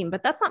particular team,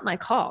 but that's not my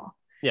call.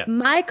 Yeah.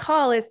 My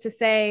call is to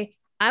say,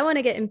 I want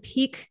to get in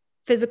peak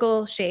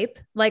physical shape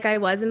like I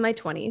was in my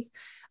 20s.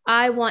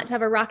 I want to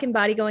have a rockin'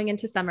 body going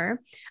into summer.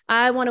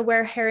 I want to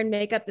wear hair and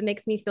makeup that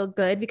makes me feel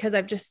good because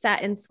I've just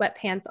sat in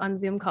sweatpants on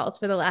Zoom calls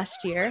for the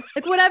last year.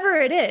 Like whatever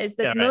it is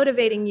that's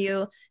motivating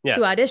you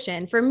to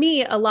audition. For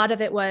me, a lot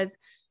of it was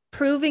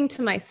proving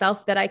to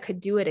myself that I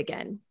could do it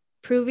again,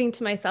 proving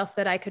to myself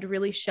that I could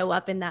really show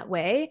up in that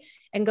way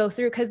and go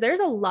through, because there's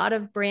a lot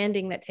of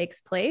branding that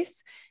takes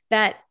place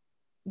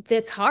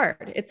that's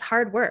hard. It's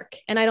hard work.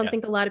 And I don't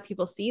think a lot of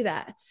people see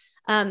that.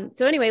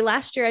 So anyway,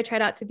 last year I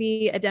tried out to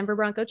be a Denver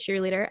Bronco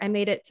cheerleader. I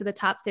made it to the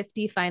top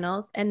 50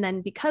 finals. And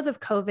then because of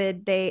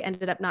COVID, they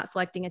ended up not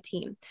selecting a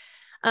team,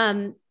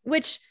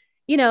 which,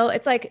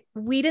 it's like,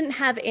 we didn't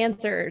have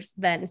answers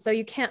then. So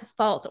you can't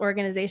fault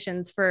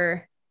organizations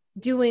for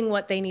doing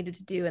what they needed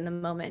to do in the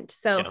moment.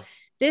 So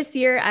this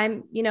year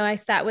I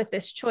sat with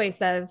this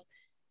choice of,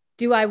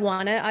 do I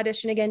want to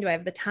audition again? Do I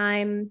have the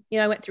time?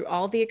 I went through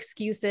all the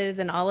excuses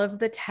and all of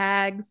the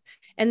tags,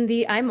 and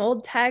the I'm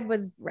old tag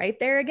was right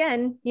there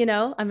again.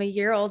 I'm a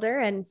year older.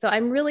 And so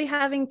I'm really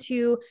having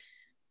to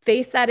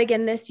face that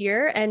again this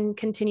year and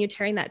continue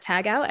tearing that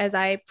tag out as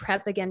I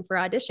prep again for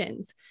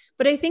auditions.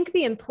 But I think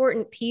the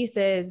important piece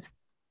is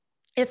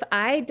if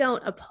I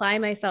don't apply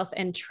myself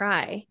and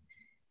try,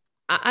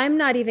 I'm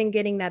not even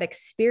getting that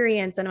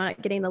experience and I'm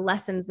not getting the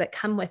lessons that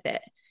come with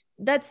it.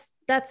 That's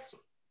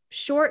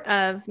short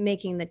of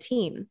making the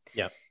team.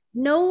 Yeah.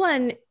 No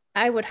one,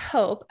 I would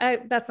hope,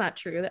 that's not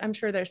true. I'm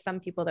sure there's some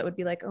people that would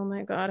be like, oh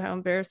my God, how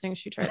embarrassing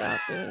she tried out.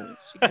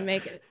 She can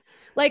make it.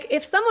 Like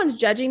if someone's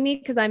judging me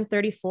because I'm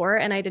 34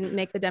 and I didn't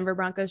make the Denver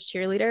Broncos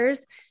cheerleaders,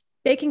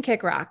 they can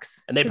kick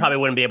rocks. And they probably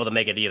wouldn't be able to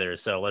make it either.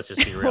 So let's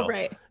just be real.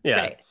 Right. Yeah.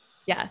 Right.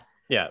 Yeah.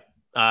 Yeah.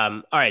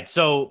 All right.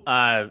 So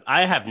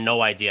I have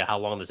no idea how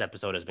long this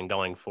episode has been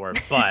going for,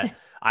 but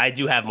I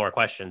do have more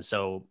questions.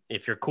 So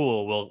if you're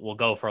cool, we'll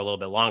go for a little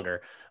bit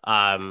longer.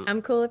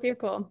 I'm cool if you're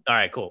cool. All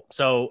right, cool.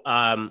 So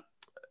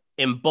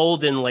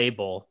Embolden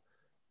label,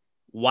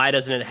 why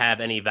doesn't it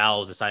have any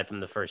vowels aside from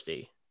the first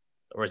E?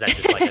 Or is that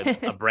just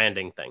like a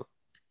branding thing?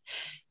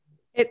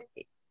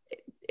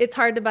 It's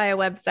hard to buy a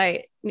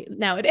website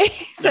nowadays.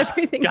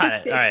 Everything Got is it.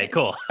 taken. All right,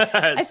 cool.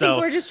 I think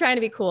we're just trying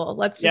to be cool.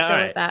 Let's just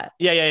go with that.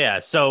 Yeah.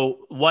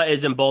 So what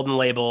is Embolden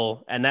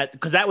label? And that,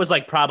 because that was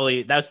like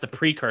that's the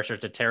precursor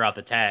to tear out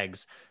the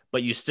tags,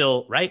 but you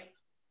still, right?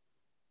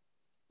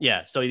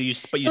 Yeah. So you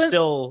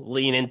still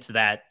lean into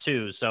that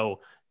too. So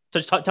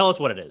just tell us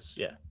what it is.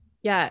 Yeah.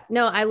 Yeah.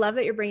 No, I love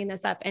that you're bringing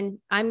this up, and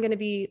I'm going to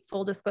be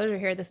full disclosure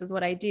here. This is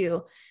what I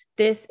do.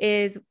 This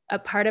is a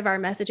part of our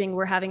messaging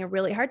we're having a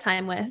really hard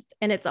time with.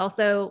 And it's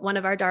also one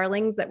of our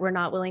darlings that we're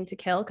not willing to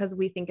kill because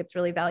we think it's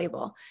really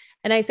valuable.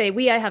 And I say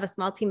I have a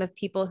small team of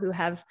people who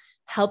have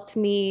helped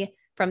me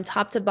from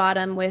top to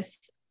bottom with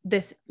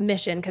this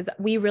mission, because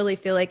we really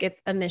feel like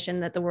it's a mission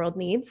that the world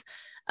needs.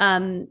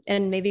 And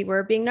maybe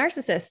we're being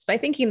narcissists by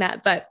thinking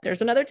that, but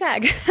there's another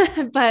tag.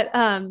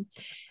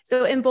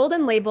 So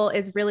Embolden label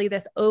is really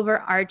this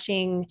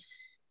overarching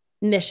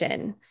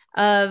mission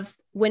of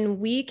when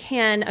we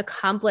can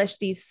accomplish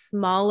these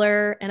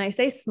smaller, and I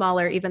say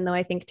smaller, even though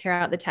I think tear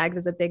out the tags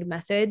is a big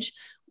message.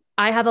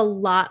 I have a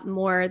lot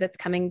more that's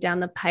coming down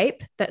the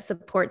pipe that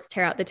supports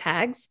tear out the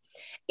tags.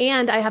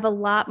 And I have a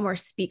lot more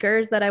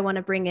speakers that I want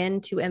to bring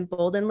in to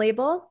Embolden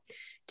label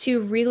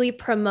to really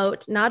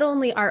promote not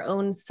only our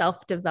own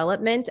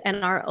self-development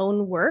and our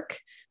own work,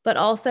 but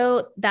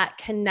also that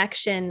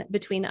connection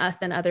between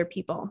us and other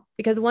people.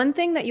 Because one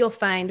thing that you'll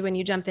find when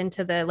you jump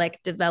into the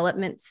like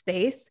development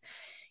space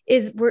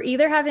is we're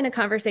either having a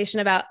conversation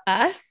about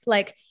us,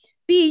 like,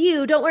 be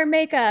you, don't wear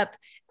makeup.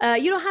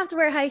 You don't have to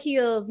wear high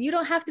heels. You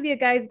don't have to be a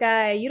guy's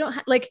guy. You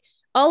don't like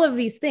all of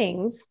these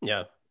things.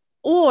 Yeah.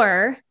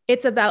 Or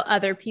it's about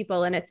other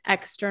people and it's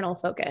external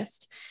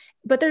focused.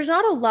 But there's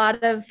not a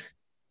lot of,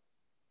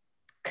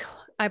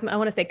 I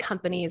want to say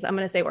companies, I'm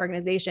going to say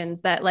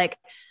organizations that like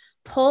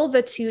pull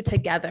the two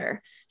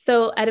together.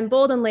 So at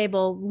Embolden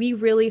label, we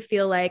really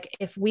feel like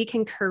if we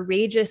can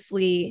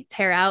courageously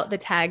tear out the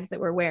tags that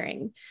we're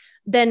wearing,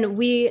 then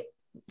we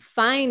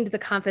find the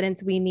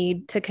confidence we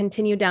need to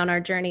continue down our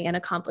journey and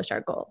accomplish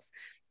our goals.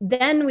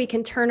 Then we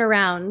can turn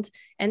around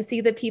and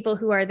see the people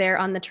who are there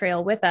on the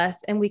trail with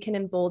us, and we can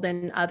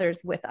embolden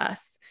others with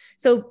us.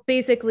 So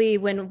basically,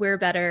 when we're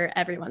better,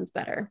 everyone's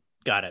better.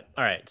 Got it.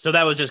 All right. So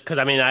that was just because,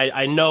 I mean,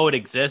 I know it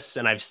exists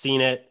and I've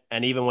seen it.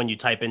 And even when you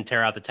type in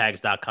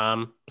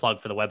tearoutthetags.com,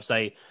 plug for the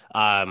website,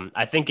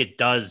 I think it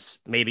does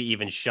maybe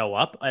even show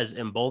up as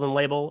Embolden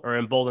label or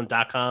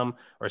embolden.com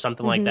or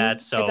something like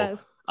that. So it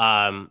does.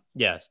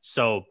 Yeah.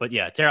 So, but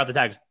yeah,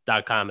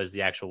 tearoutthetags.com is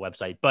the actual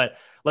website. But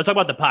let's talk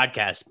about the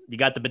podcast. You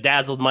got the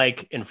bedazzled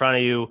mic in front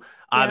of you.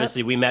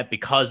 Obviously, we met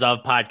because of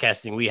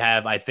podcasting. We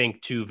have, I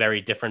think, two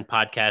very different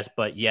podcasts,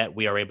 but yet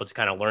we are able to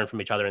kind of learn from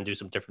each other and do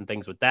some different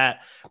things with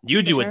that.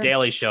 You do a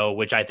daily show,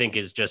 which I think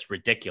is just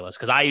ridiculous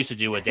because I used to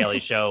do a daily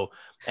show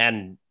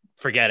and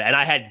forget it. And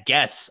I had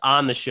guests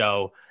on the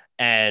show.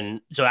 And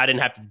so I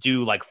didn't have to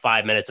do like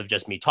 5 minutes of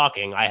just me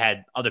talking. I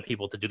had other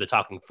people to do the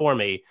talking for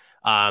me.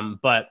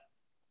 But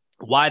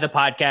why the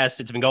podcast?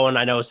 It's been going,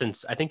 I know,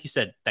 since I think you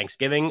said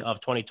Thanksgiving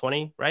of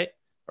 2020, right?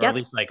 Or at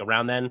least like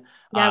around then.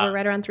 Yeah, we're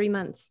right around 3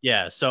 months.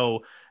 Yeah.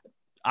 So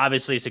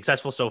obviously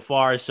successful so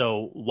far.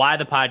 So why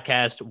the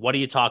podcast? What do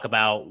you talk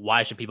about?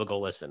 Why should people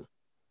go listen?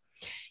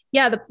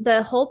 Yeah,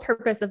 the whole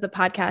purpose of the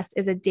podcast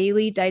is a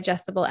daily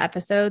digestible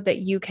episode that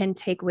you can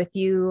take with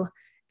you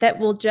that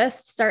will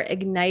just start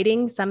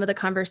igniting some of the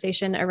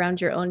conversation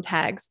around your own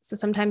tags. So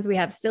sometimes we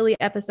have silly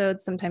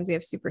episodes, sometimes we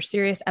have super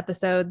serious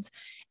episodes.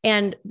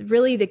 And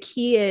really the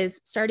key is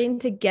starting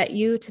to get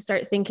you to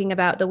start thinking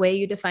about the way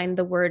you define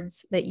the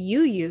words that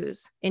you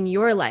use in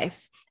your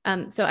life.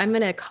 So I'm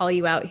going to call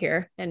you out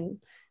here, and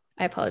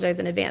I apologize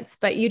in advance,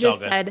 but you just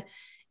said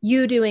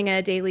you doing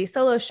a daily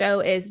solo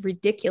show is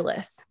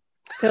ridiculous.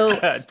 So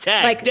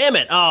tag, like, damn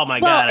it. Oh my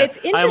God. It's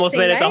interesting, I almost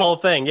made it right? the whole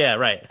thing. Yeah,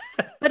 right.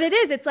 But it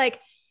is, it's like,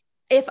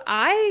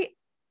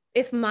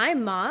 if my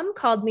mom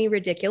called me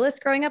ridiculous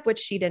growing up, which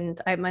she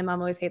didn't, my mom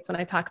always hates when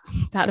I talk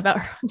bad about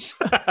her on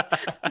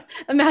shows.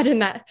 Imagine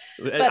that.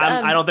 But,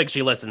 I don't think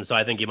she listens, so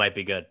I think you might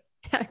be good.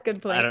 Yeah, good I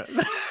point.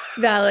 don't.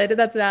 Valid.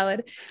 That's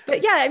valid.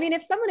 But yeah, I mean,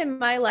 if someone in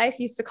my life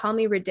used to call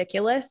me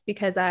ridiculous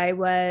because I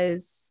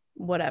was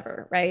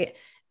whatever, right?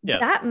 Yeah.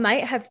 That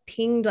might have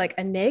pinged like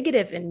a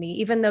negative in me,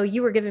 even though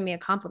you were giving me a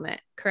compliment,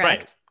 Right.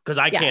 correct? Because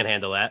I Yeah, can't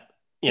handle that.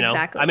 I mean,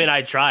 exactly.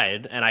 I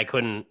tried and I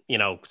couldn't,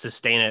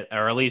 sustain it,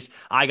 or at least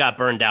I got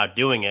burned out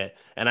doing it.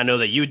 And I know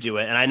that you do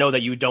it. And I know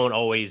that you don't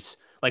always,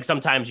 like,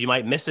 sometimes you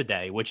might miss a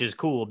day, which is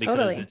cool because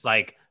Totally. it's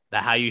like the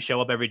how you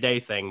show up every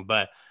day thing.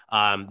 But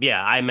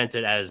yeah, I meant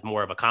it as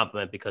more of a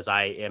compliment because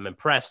I am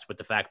impressed with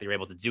the fact that you're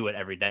able to do it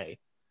every day.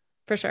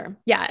 For sure.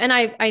 Yeah. And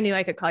I knew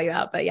I could call you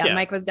out, but yeah, Yeah.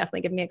 Mike was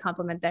definitely giving me a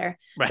compliment there.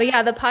 Right. But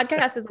yeah, the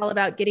podcast is all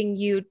about getting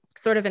you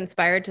sort of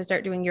inspired to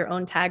start doing your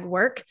own tag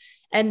work.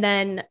 And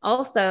then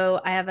also,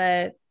 I have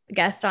a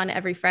guest on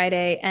every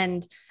Friday,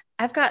 and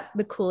I've got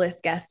the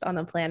coolest guests on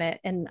the planet.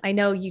 And I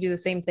know you do the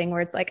same thing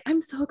where it's like,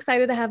 I'm so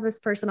excited to have this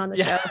person on the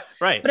Yeah. show.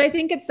 Right. But I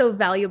think it's so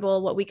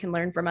valuable what we can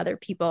learn from other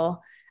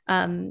people.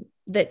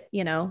 That,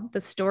 the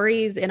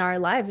stories in our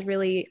lives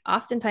really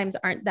oftentimes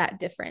aren't that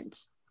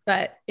different,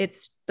 but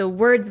it's the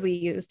words we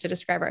use to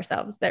describe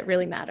ourselves that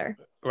really matter.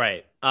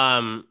 Right.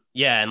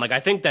 Yeah. And like, I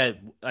think that,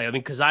 I mean,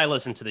 because I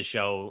listen to the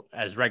show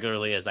as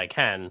regularly as I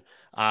can.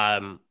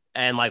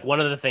 And like, one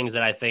of the things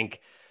that I think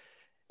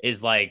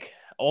is like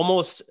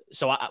almost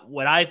so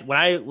when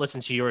I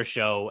listen to your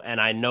show and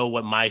I know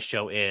what my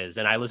show is,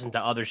 and I listen to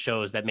other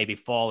shows that maybe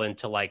fall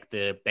into like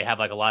they have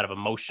like a lot of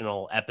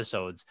emotional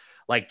episodes.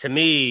 Like, to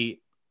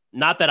me,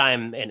 not that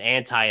I'm an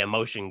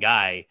anti-emotion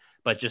guy,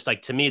 but just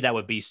like, to me, that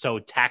would be so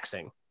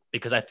taxing.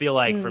 Because I feel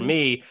like for Mm,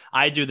 me,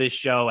 I do this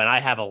show and I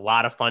have a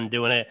lot of fun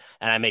doing it.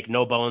 And I make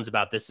no bones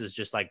about this is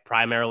just like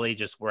primarily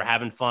just we're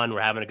having fun.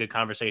 We're having a good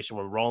conversation.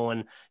 We're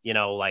rolling,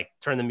 like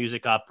turn the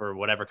music up or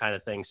whatever kind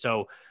of thing.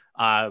 So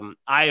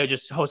I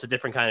just host a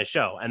different kind of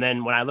show. And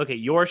then when I look at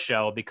your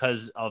show,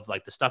 because of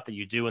like the stuff that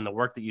you do and the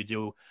work that you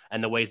do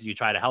and the ways that you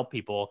try to help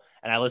people,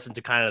 and I listen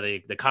to kind of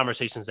the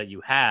conversations that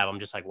you have,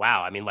 I'm just like,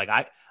 wow. I mean, like,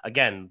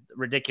 again,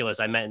 ridiculous.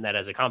 I meant that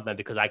as a compliment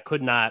because I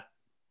could not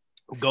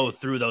go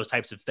through those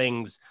types of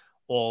things,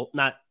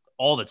 not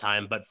all the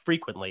time, but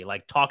frequently,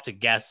 like talk to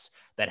guests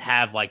that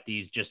have like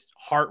these just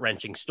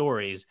heart-wrenching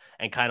stories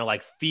and kind of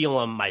like feel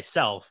them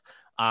myself.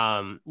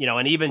 And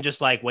even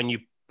just like when you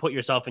put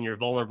yourself and you're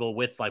vulnerable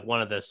with like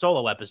one of the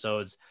solo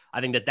episodes,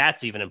 I think that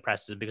that's even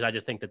impressive because I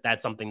just think that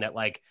that's something that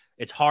like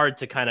it's hard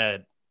to kind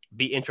of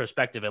be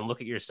introspective and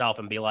look at yourself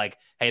and be like,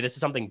 hey, this is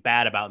something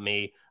bad about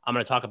me. I'm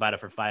going to talk about it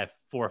for 4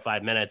 or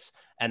 5 minutes,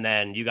 and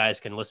then you guys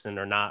can listen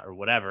or not or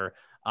whatever.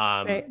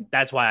 right.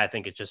 That's why I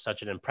think it's just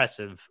such an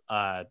impressive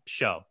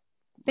show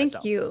Thank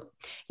myself. you.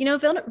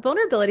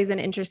 Vulnerability is an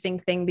interesting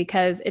thing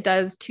because it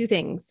does two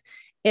things.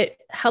 It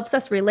helps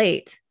us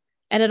relate,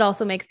 and it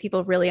also makes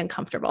people really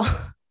uncomfortable.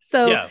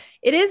 So Yeah.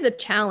 it is a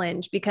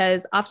challenge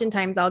because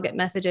oftentimes I'll get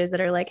messages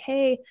that are like,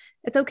 hey,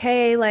 it's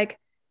okay. Like,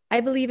 I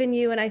believe in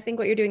you and I think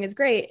what you're doing is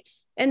great.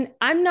 And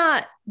I'm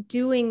not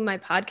doing my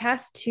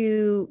podcast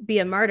to be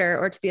a martyr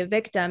or to be a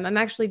victim. I'm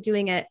actually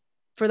doing it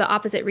for the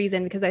opposite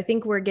reason because I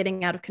think we're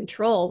getting out of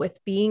control with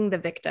being the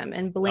victim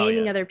and Oh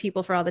blaming yeah. other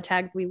people for all the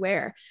tags we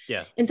wear.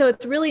 Yeah. And so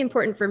it's really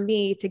important for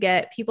me to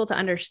get people to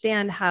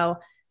understand how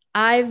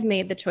I've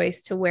made the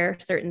choice to wear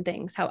certain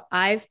things, how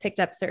I've picked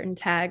up certain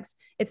tags.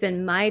 It's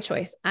been my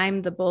choice.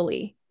 I'm the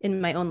bully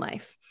in my own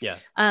life. Yeah.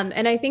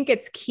 And I think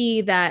it's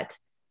key that,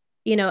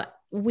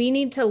 we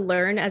need to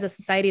learn as a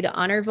society to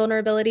honor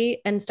vulnerability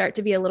and start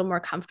to be a little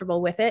more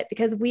comfortable with it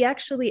because we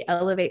actually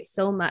elevate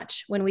so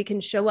much when we can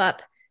show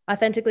up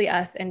authentically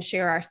us and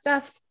share our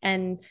stuff.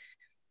 And,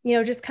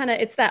 just kind of,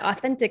 it's that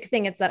authentic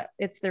thing.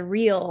 It's the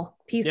real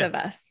piece Yeah. of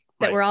us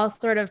that Right. we're all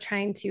sort of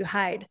trying to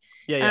hide.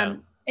 Yeah. Yeah.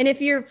 And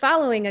if you're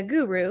following a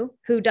guru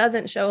who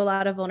doesn't show a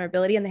lot of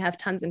vulnerability and they have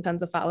tons and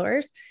tons of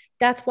followers,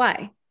 that's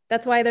why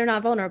they're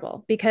not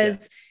vulnerable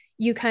because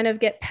you kind of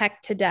get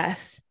pecked to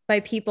death by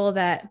people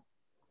that,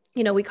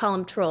 we call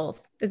them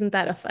trolls. Isn't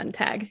that a fun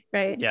tag,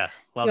 right? Yeah.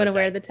 You want to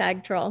wear the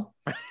tag troll.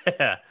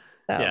 Yeah.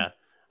 So. Yeah.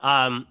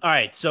 All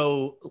right.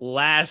 So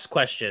last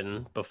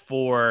question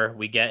before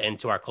we get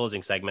into our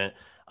closing segment.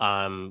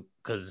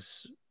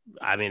 Because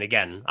I mean,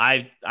 again,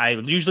 I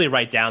usually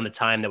write down the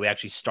time that we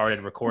actually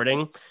started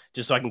recording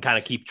just so I can kind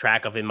of keep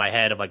track of in my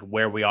head of like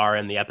where we are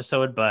in the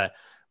episode, but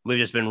we've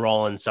just been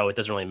rolling. So it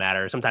doesn't really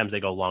matter. Sometimes they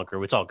go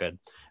longer. It's all good.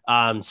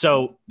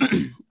 So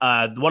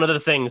one of the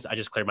things I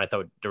just cleared my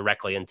throat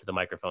directly into the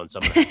microphone. So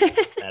I'm going to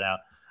edit that out.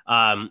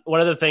 One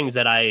of the things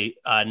that I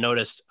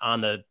noticed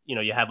on the,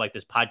 you have like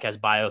this podcast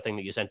bio thing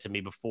that you sent to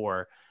me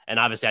before. And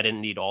obviously I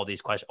didn't need all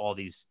these questions, all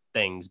these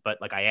things, but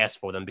like I asked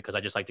for them because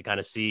I just like to kind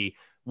of see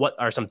what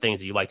are some things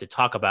that you like to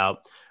talk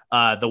about.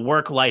 The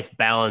work-life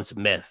balance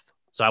myth.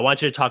 So I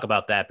want you to talk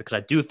about that because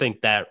I do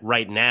think that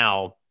right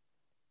now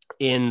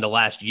in the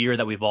last year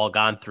that we've all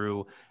gone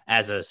through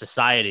as a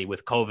society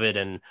with COVID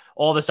and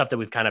all the stuff that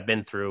we've kind of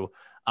been through,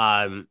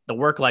 the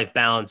work-life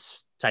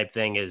balance type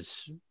thing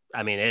is,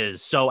 I mean, it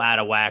is so out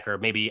of whack, or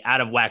maybe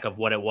out of whack of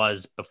what it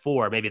was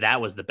before. Maybe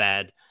that was the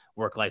bad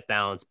work-life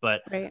balance.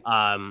 But Right.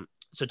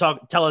 so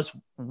tell us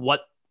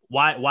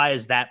why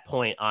is that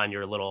point on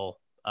your little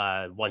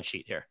one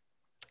sheet here?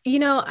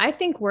 I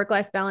think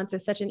work-life balance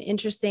is such an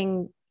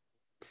interesting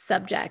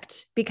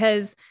subject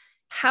because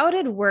how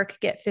did work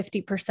get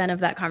 50%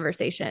 of that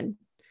conversation?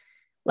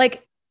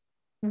 Like,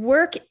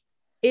 work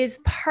is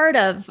part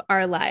of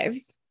our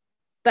lives,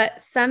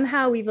 but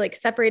somehow we've like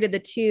separated the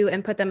two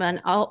and put them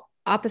on all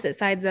opposite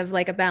sides of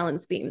like a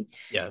balance beam.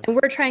 Yeah. And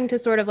we're trying to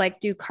sort of like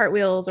do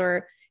cartwheels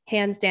or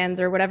handstands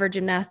or whatever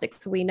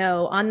gymnastics we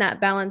know on that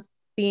balance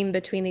beam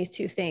between these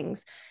two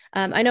things.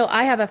 I know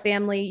I have a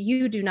family.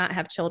 You do not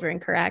have children,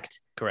 correct?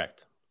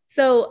 Correct.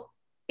 So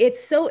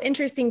it's so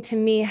interesting to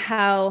me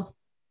how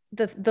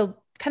the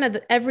kind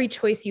of every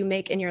choice you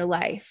make in your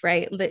life,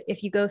 right?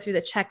 If you go through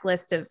the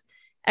checklist of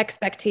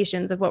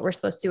expectations of what we're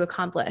supposed to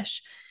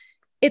accomplish,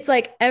 it's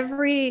like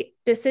every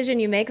decision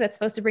you make that's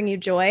supposed to bring you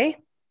joy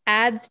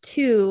adds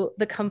to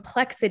the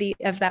complexity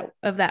of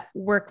that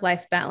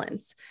work-life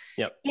balance.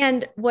 Yep.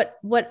 And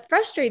what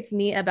frustrates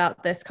me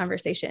about this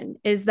conversation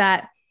is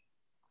that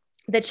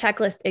the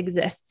checklist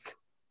exists.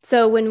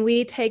 So when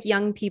we take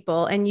young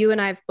people, and you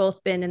and I have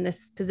both been in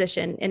this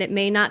position, and it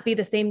may not be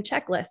the same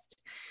checklist,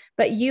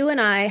 but you and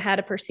I had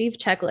a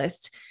perceived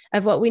checklist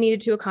of what we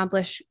needed to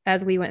accomplish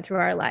as we went through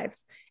our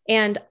lives.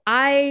 And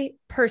I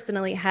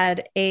personally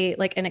had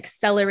an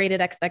accelerated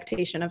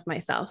expectation of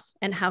myself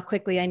and how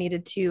quickly I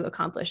needed to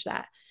accomplish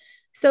that.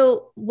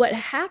 So what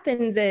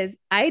happens is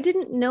I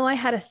didn't know I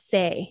had a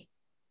say.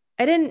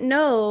 I didn't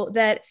know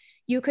that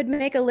you could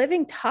make a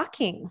living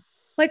talking.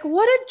 Like,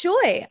 what a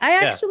joy.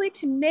 I actually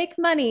can make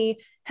money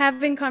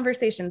having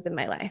conversations in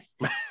my life.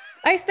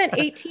 I spent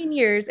 18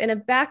 years in a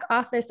back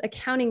office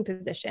accounting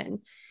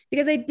position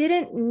because I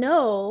didn't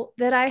know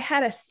that I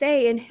had a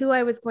say in who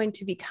I was going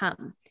to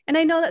become. And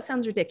I know that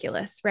sounds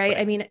ridiculous, right?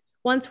 I mean,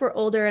 once we're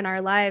older in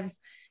our lives,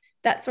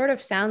 that sort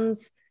of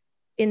sounds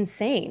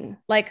insane.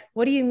 Like,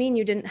 what do you mean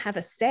you didn't have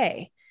a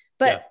say?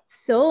 But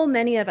so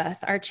many of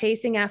us are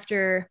chasing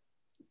after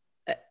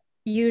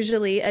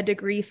usually a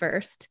degree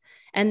first,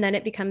 and then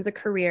it becomes a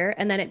career,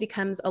 and then it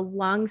becomes a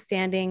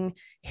long-standing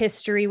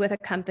history with a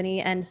company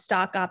and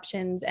stock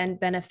options and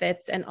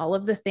benefits and all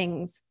of the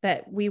things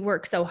that we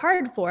work so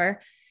hard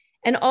for.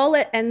 And all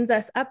it ends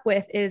us up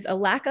with is a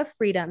lack of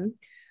freedom,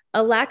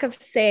 a lack of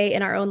say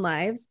in our own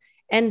lives,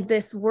 and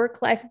this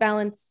work-life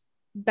balance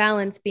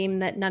beam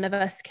that none of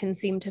us can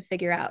seem to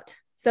figure out.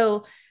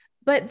 So,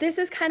 but this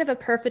is kind of a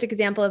perfect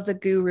example of the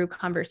guru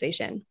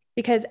conversation,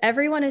 because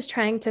everyone is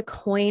trying to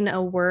coin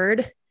a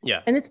word.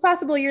 Yeah. And it's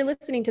possible you're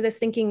listening to this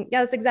thinking,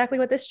 yeah, that's exactly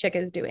what this chick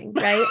is doing,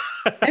 right?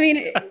 I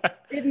mean,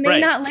 it may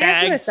not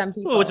land with some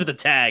people. What's with the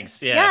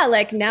tags? Yeah. Yeah,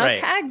 like now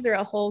tags are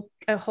a whole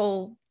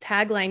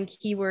tagline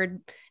keyword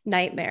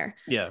nightmare.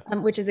 Yeah.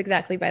 Which is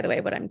exactly, by the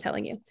way, what I'm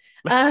telling you.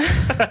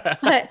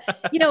 But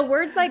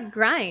words like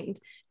grind,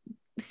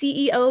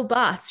 CEO,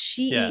 boss,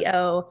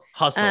 CEO,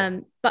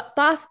 hustle,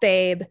 boss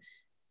babe.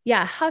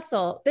 Yeah.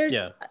 Hustle.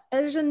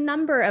 There's a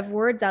number of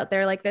words out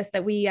there like this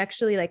that we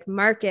actually like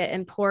market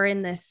and pour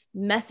in this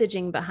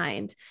messaging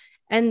behind.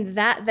 And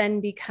that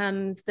then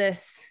becomes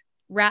this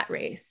rat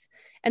race.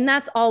 And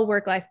that's all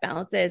work-life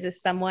balance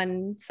is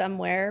someone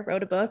somewhere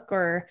wrote a book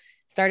or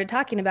started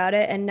talking about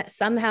it. And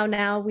somehow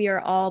now we are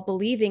all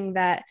believing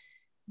that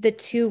the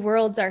two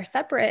worlds are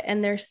separate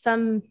and there's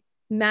some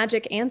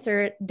magic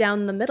answer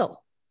down the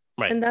middle.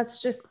 Right. And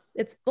that's just,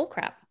 it's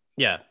bullcrap.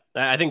 Yeah.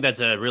 I think that's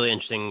a really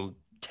interesting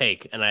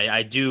take. And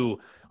I do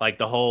like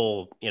the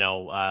whole,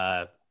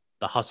 the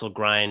hustle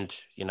grind,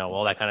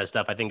 all that kind of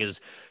stuff, I think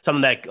is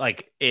something that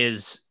like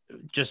is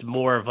just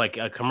more of like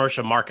a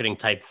commercial marketing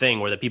type thing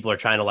where the people are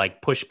trying to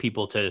like push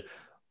people to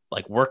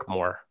like work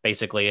more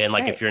basically. And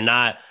like, if you're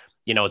not,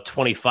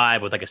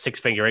 25 with like a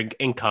six-figure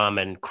income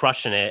and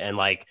crushing it and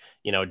like,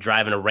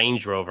 driving a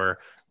Range Rover,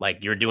 like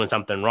you're doing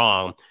something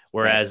wrong.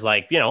 Whereas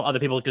like, other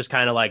people just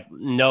kind of like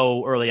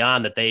know early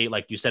on that they,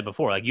 like you said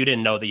before, like you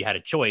didn't know that you had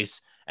a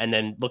choice. And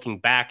then looking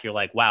back, you're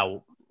like,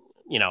 wow,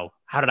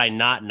 how did I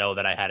not know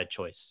that I had a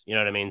choice? You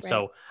know what I mean? Right.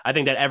 So I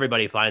think that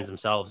everybody finds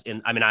themselves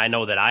in, I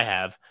know that I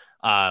have,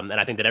 and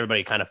I think that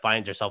everybody kind of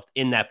finds yourself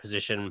in that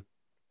position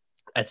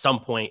at some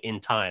point in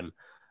time.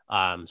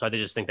 So I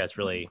just think that's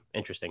really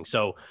interesting.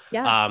 So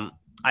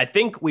I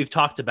think we've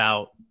talked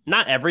about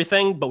not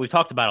everything, but we've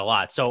talked about a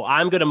lot. So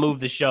I'm going to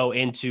move the show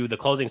into the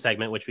closing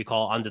segment, which we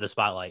call Under the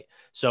Spotlight.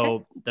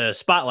 So the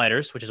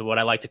Spotlighters, which is what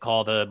I like to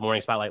call the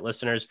Morning Spotlight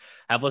listeners,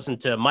 have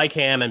listened to Mike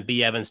Hamm and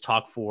B. Evans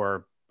talk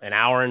for an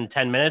hour and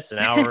 10 minutes, an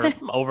hour,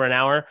 over an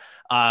hour,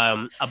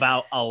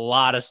 about a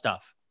lot of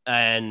stuff.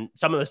 And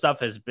some of the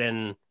stuff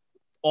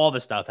all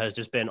the stuff has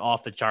just been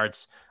off the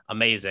charts,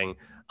 amazing.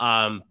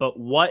 But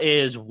what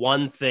is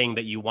one thing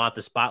that you want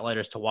the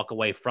Spotlighters to walk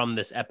away from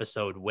this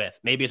episode with?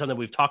 Maybe it's something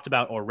we've talked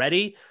about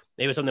already.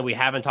 Maybe it's something we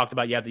haven't talked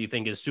about yet that you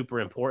think is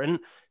super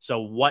important. So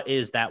what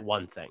is that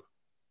one thing?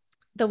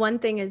 The one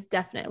thing is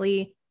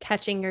definitely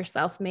catching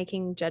yourself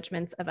making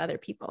judgments of other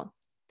people,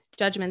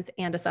 judgments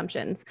and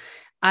assumptions.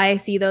 I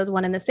see those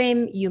one and the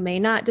same. You may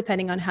not,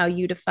 depending on how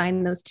you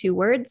define those two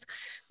words,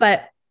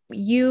 but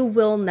you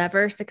will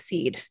never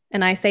succeed.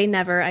 And I say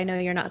never. I know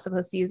you're not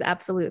supposed to use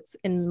absolutes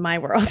in my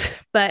world,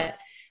 but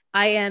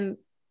I am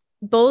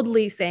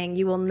boldly saying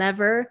you will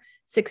never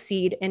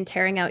succeed in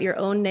tearing out your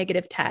own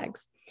negative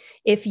tags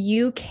if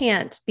you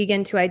can't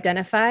begin to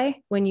identify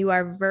when you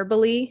are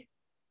verbally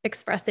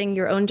expressing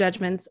your own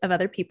judgments of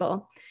other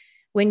people,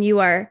 when you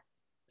are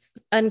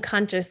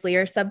unconsciously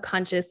or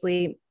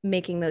subconsciously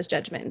making those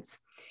judgments,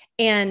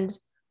 and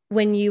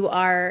when you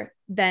are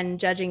then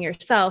judging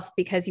yourself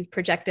because you've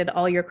projected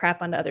all your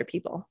crap onto other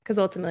people, because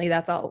ultimately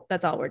that's all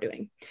we're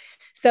doing.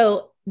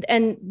 So,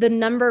 and the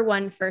number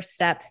one first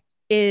step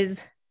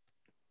is,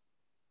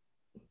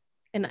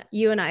 and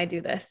you and I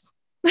do this.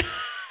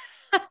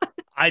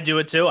 I do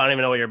it too. I don't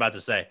even know what you're about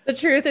to say. The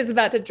truth is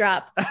about to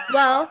drop.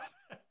 Well,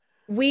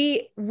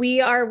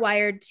 we are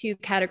wired to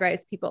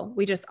categorize people.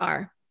 We just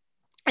are.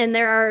 And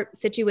there are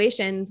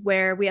situations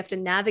where we have to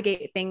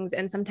navigate things.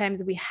 And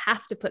sometimes we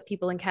have to put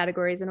people in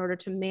categories in order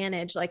to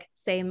manage, like,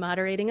 say,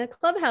 moderating a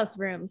clubhouse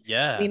room.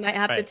 Yeah. We might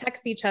have to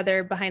text each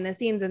other behind the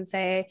scenes and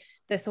say,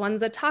 this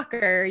one's a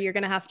talker. You're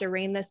going to have to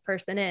rein this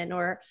person in.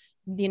 Or,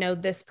 you know,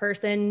 this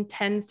person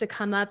tends to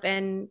come up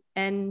and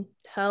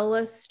tell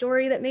a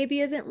story that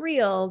maybe isn't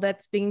real,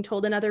 that's being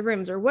told in other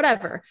rooms or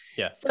whatever.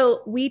 Yeah.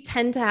 So we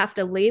tend to have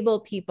to label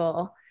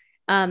people.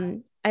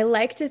 I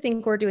like to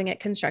think we're doing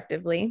it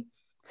constructively.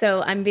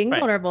 So I'm being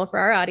vulnerable for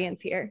our audience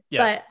here.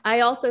 Yeah. But I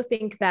also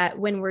think that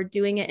when we're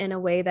doing it in a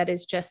way that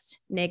is just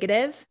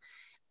negative,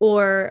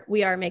 or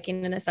we are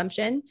making an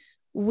assumption,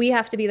 we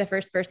have to be the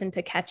first person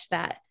to catch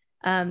that.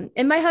 And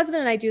my husband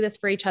and I do this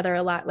for each other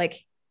a lot.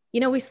 Like, you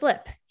know, we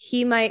slip.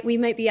 We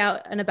might be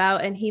out and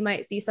about, and he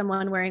might see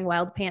someone wearing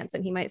wild pants,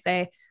 and he might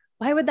say,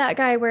 why would that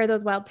guy wear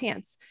those wild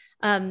pants?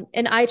 And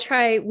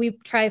we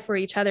try for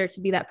each other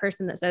to be that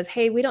person that says,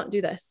 hey, we don't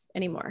do this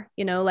anymore.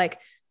 You know, like,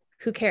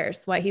 who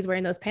cares why he's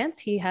wearing those pants?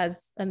 He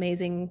has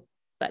amazing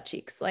butt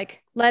cheeks.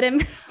 Like, let him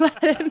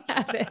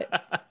have it.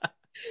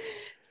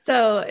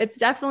 So it's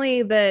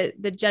definitely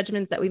the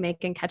judgments that we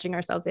make and catching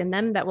ourselves in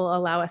them that will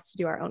allow us to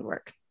do our own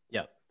work.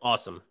 Yeah.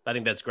 Awesome. I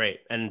think that's great.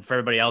 And for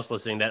everybody else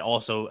listening that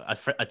also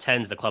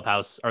attends the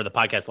Clubhouse or the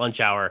podcast lunch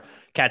hour,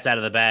 cat's out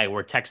of the bag.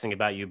 We're texting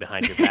about you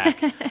behind your back.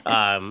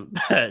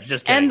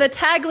 Just kidding. And the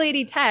tag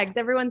lady tags,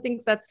 everyone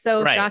thinks that's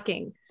so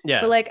shocking. Yeah.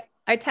 But like,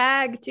 I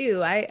tag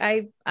too.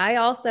 I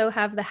also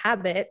have the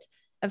habit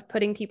of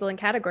putting people in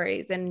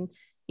categories. And,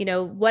 you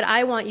know, what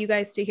I want you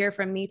guys to hear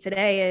from me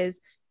today is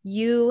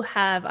you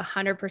have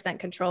 100%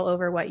 control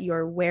over what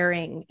you're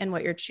wearing and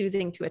what you're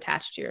choosing to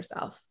attach to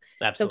yourself.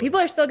 Absolutely. So people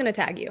are still going to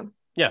tag you.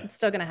 Yeah. It's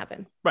still going to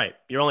happen. Right.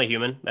 You're only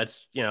human.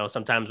 That's, you know,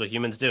 sometimes what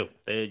humans do.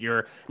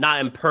 You're not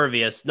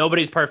impervious.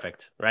 Nobody's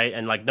perfect. Right.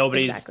 And like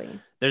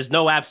there's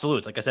no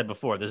absolutes. Like I said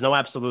before, there's no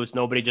absolutes.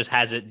 Nobody just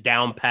has it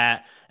down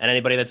pat, and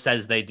anybody that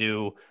says they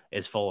do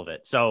is full of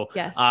it. So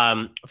yes.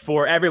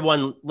 For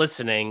everyone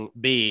listening,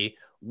 B,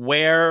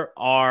 where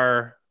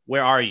are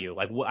you?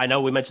 Like, I know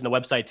we mentioned the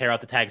website,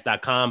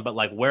 tearoutthetags.com, but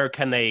like, where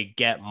can they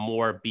get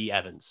more B.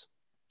 Evans?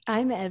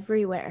 I'm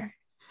everywhere.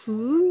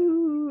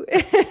 Ooh.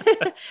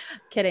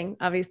 Kidding,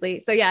 obviously.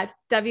 So yeah,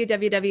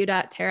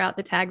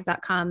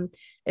 www.tearoutthetags.com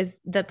is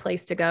the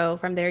place to go.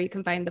 From there, you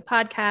can find the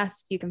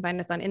podcast. You can find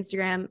us on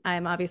Instagram.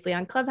 I'm obviously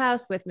on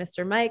Clubhouse with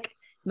Mr. Mike,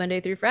 Monday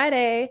through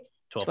Friday,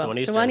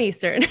 12 to 1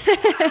 Eastern.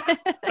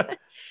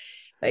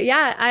 But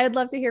yeah, I'd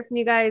love to hear from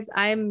you guys.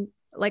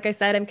 Like I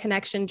said, I'm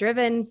connection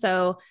driven.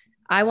 So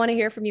I want to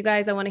hear from you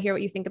guys. I want to hear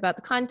what you think about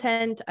the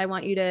content. I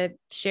want you to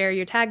share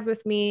your tags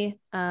with me.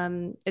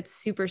 It's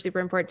super, super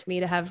important to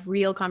me to have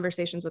real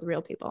conversations with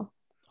real people.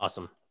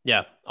 Awesome.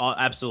 Yeah,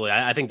 absolutely.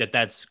 I think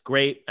that's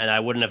great. And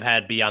I wouldn't have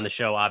had B on the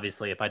show,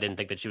 obviously, if I didn't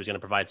think that she was going to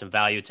provide some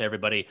value to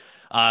everybody.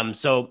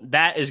 So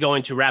that is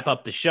going to wrap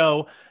up the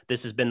show.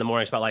 This has been the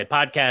Morning Spotlight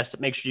podcast.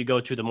 Make sure you go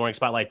to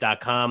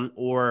themorningspotlight.com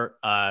or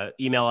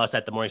email us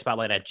at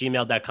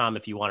themorningspotlight@gmail.com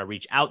if you want to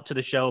reach out to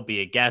the show, be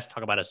a guest,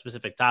 talk about a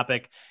specific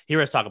topic, hear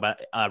us talk about,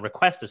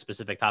 request a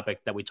specific topic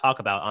that we talk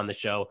about on the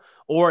show.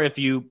 Or if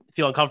you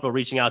feel uncomfortable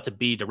reaching out to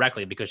B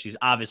directly, because she's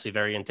obviously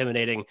very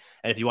intimidating.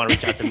 And if you want to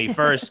reach out to me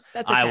first,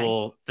 okay. I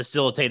will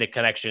facilitate a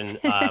connection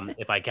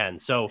if I can.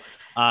 So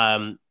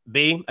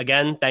B,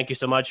 again, thank you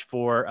so much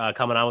for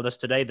coming on with us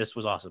today. This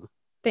was awesome.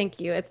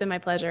 Thank you. It's been my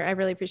pleasure. I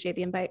really appreciate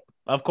the invite.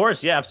 Of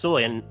course. Yeah,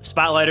 absolutely. And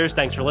Spotlighters,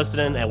 thanks for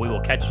listening, and we will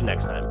catch you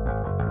next time.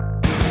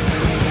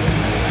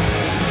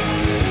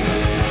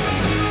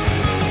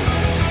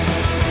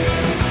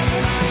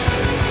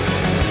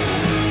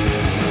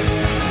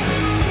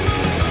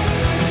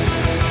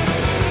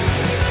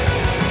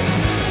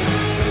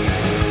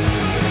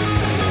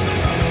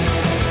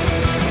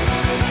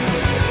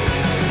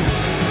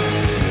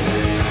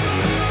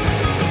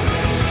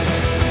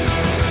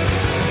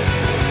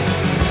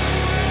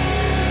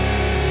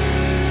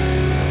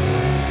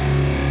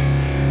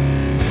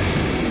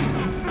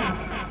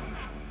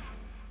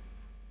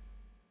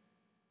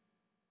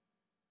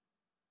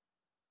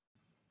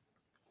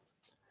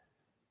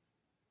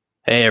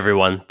 Hey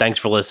everyone, thanks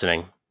for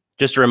listening.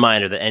 Just a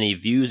reminder that any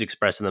views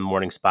expressed in the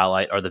Morning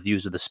Spotlight are the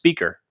views of the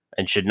speaker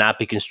and should not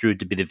be construed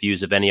to be the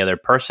views of any other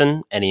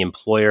person, any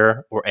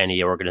employer, or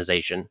any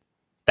organization.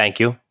 Thank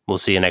you. We'll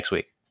see you next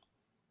week.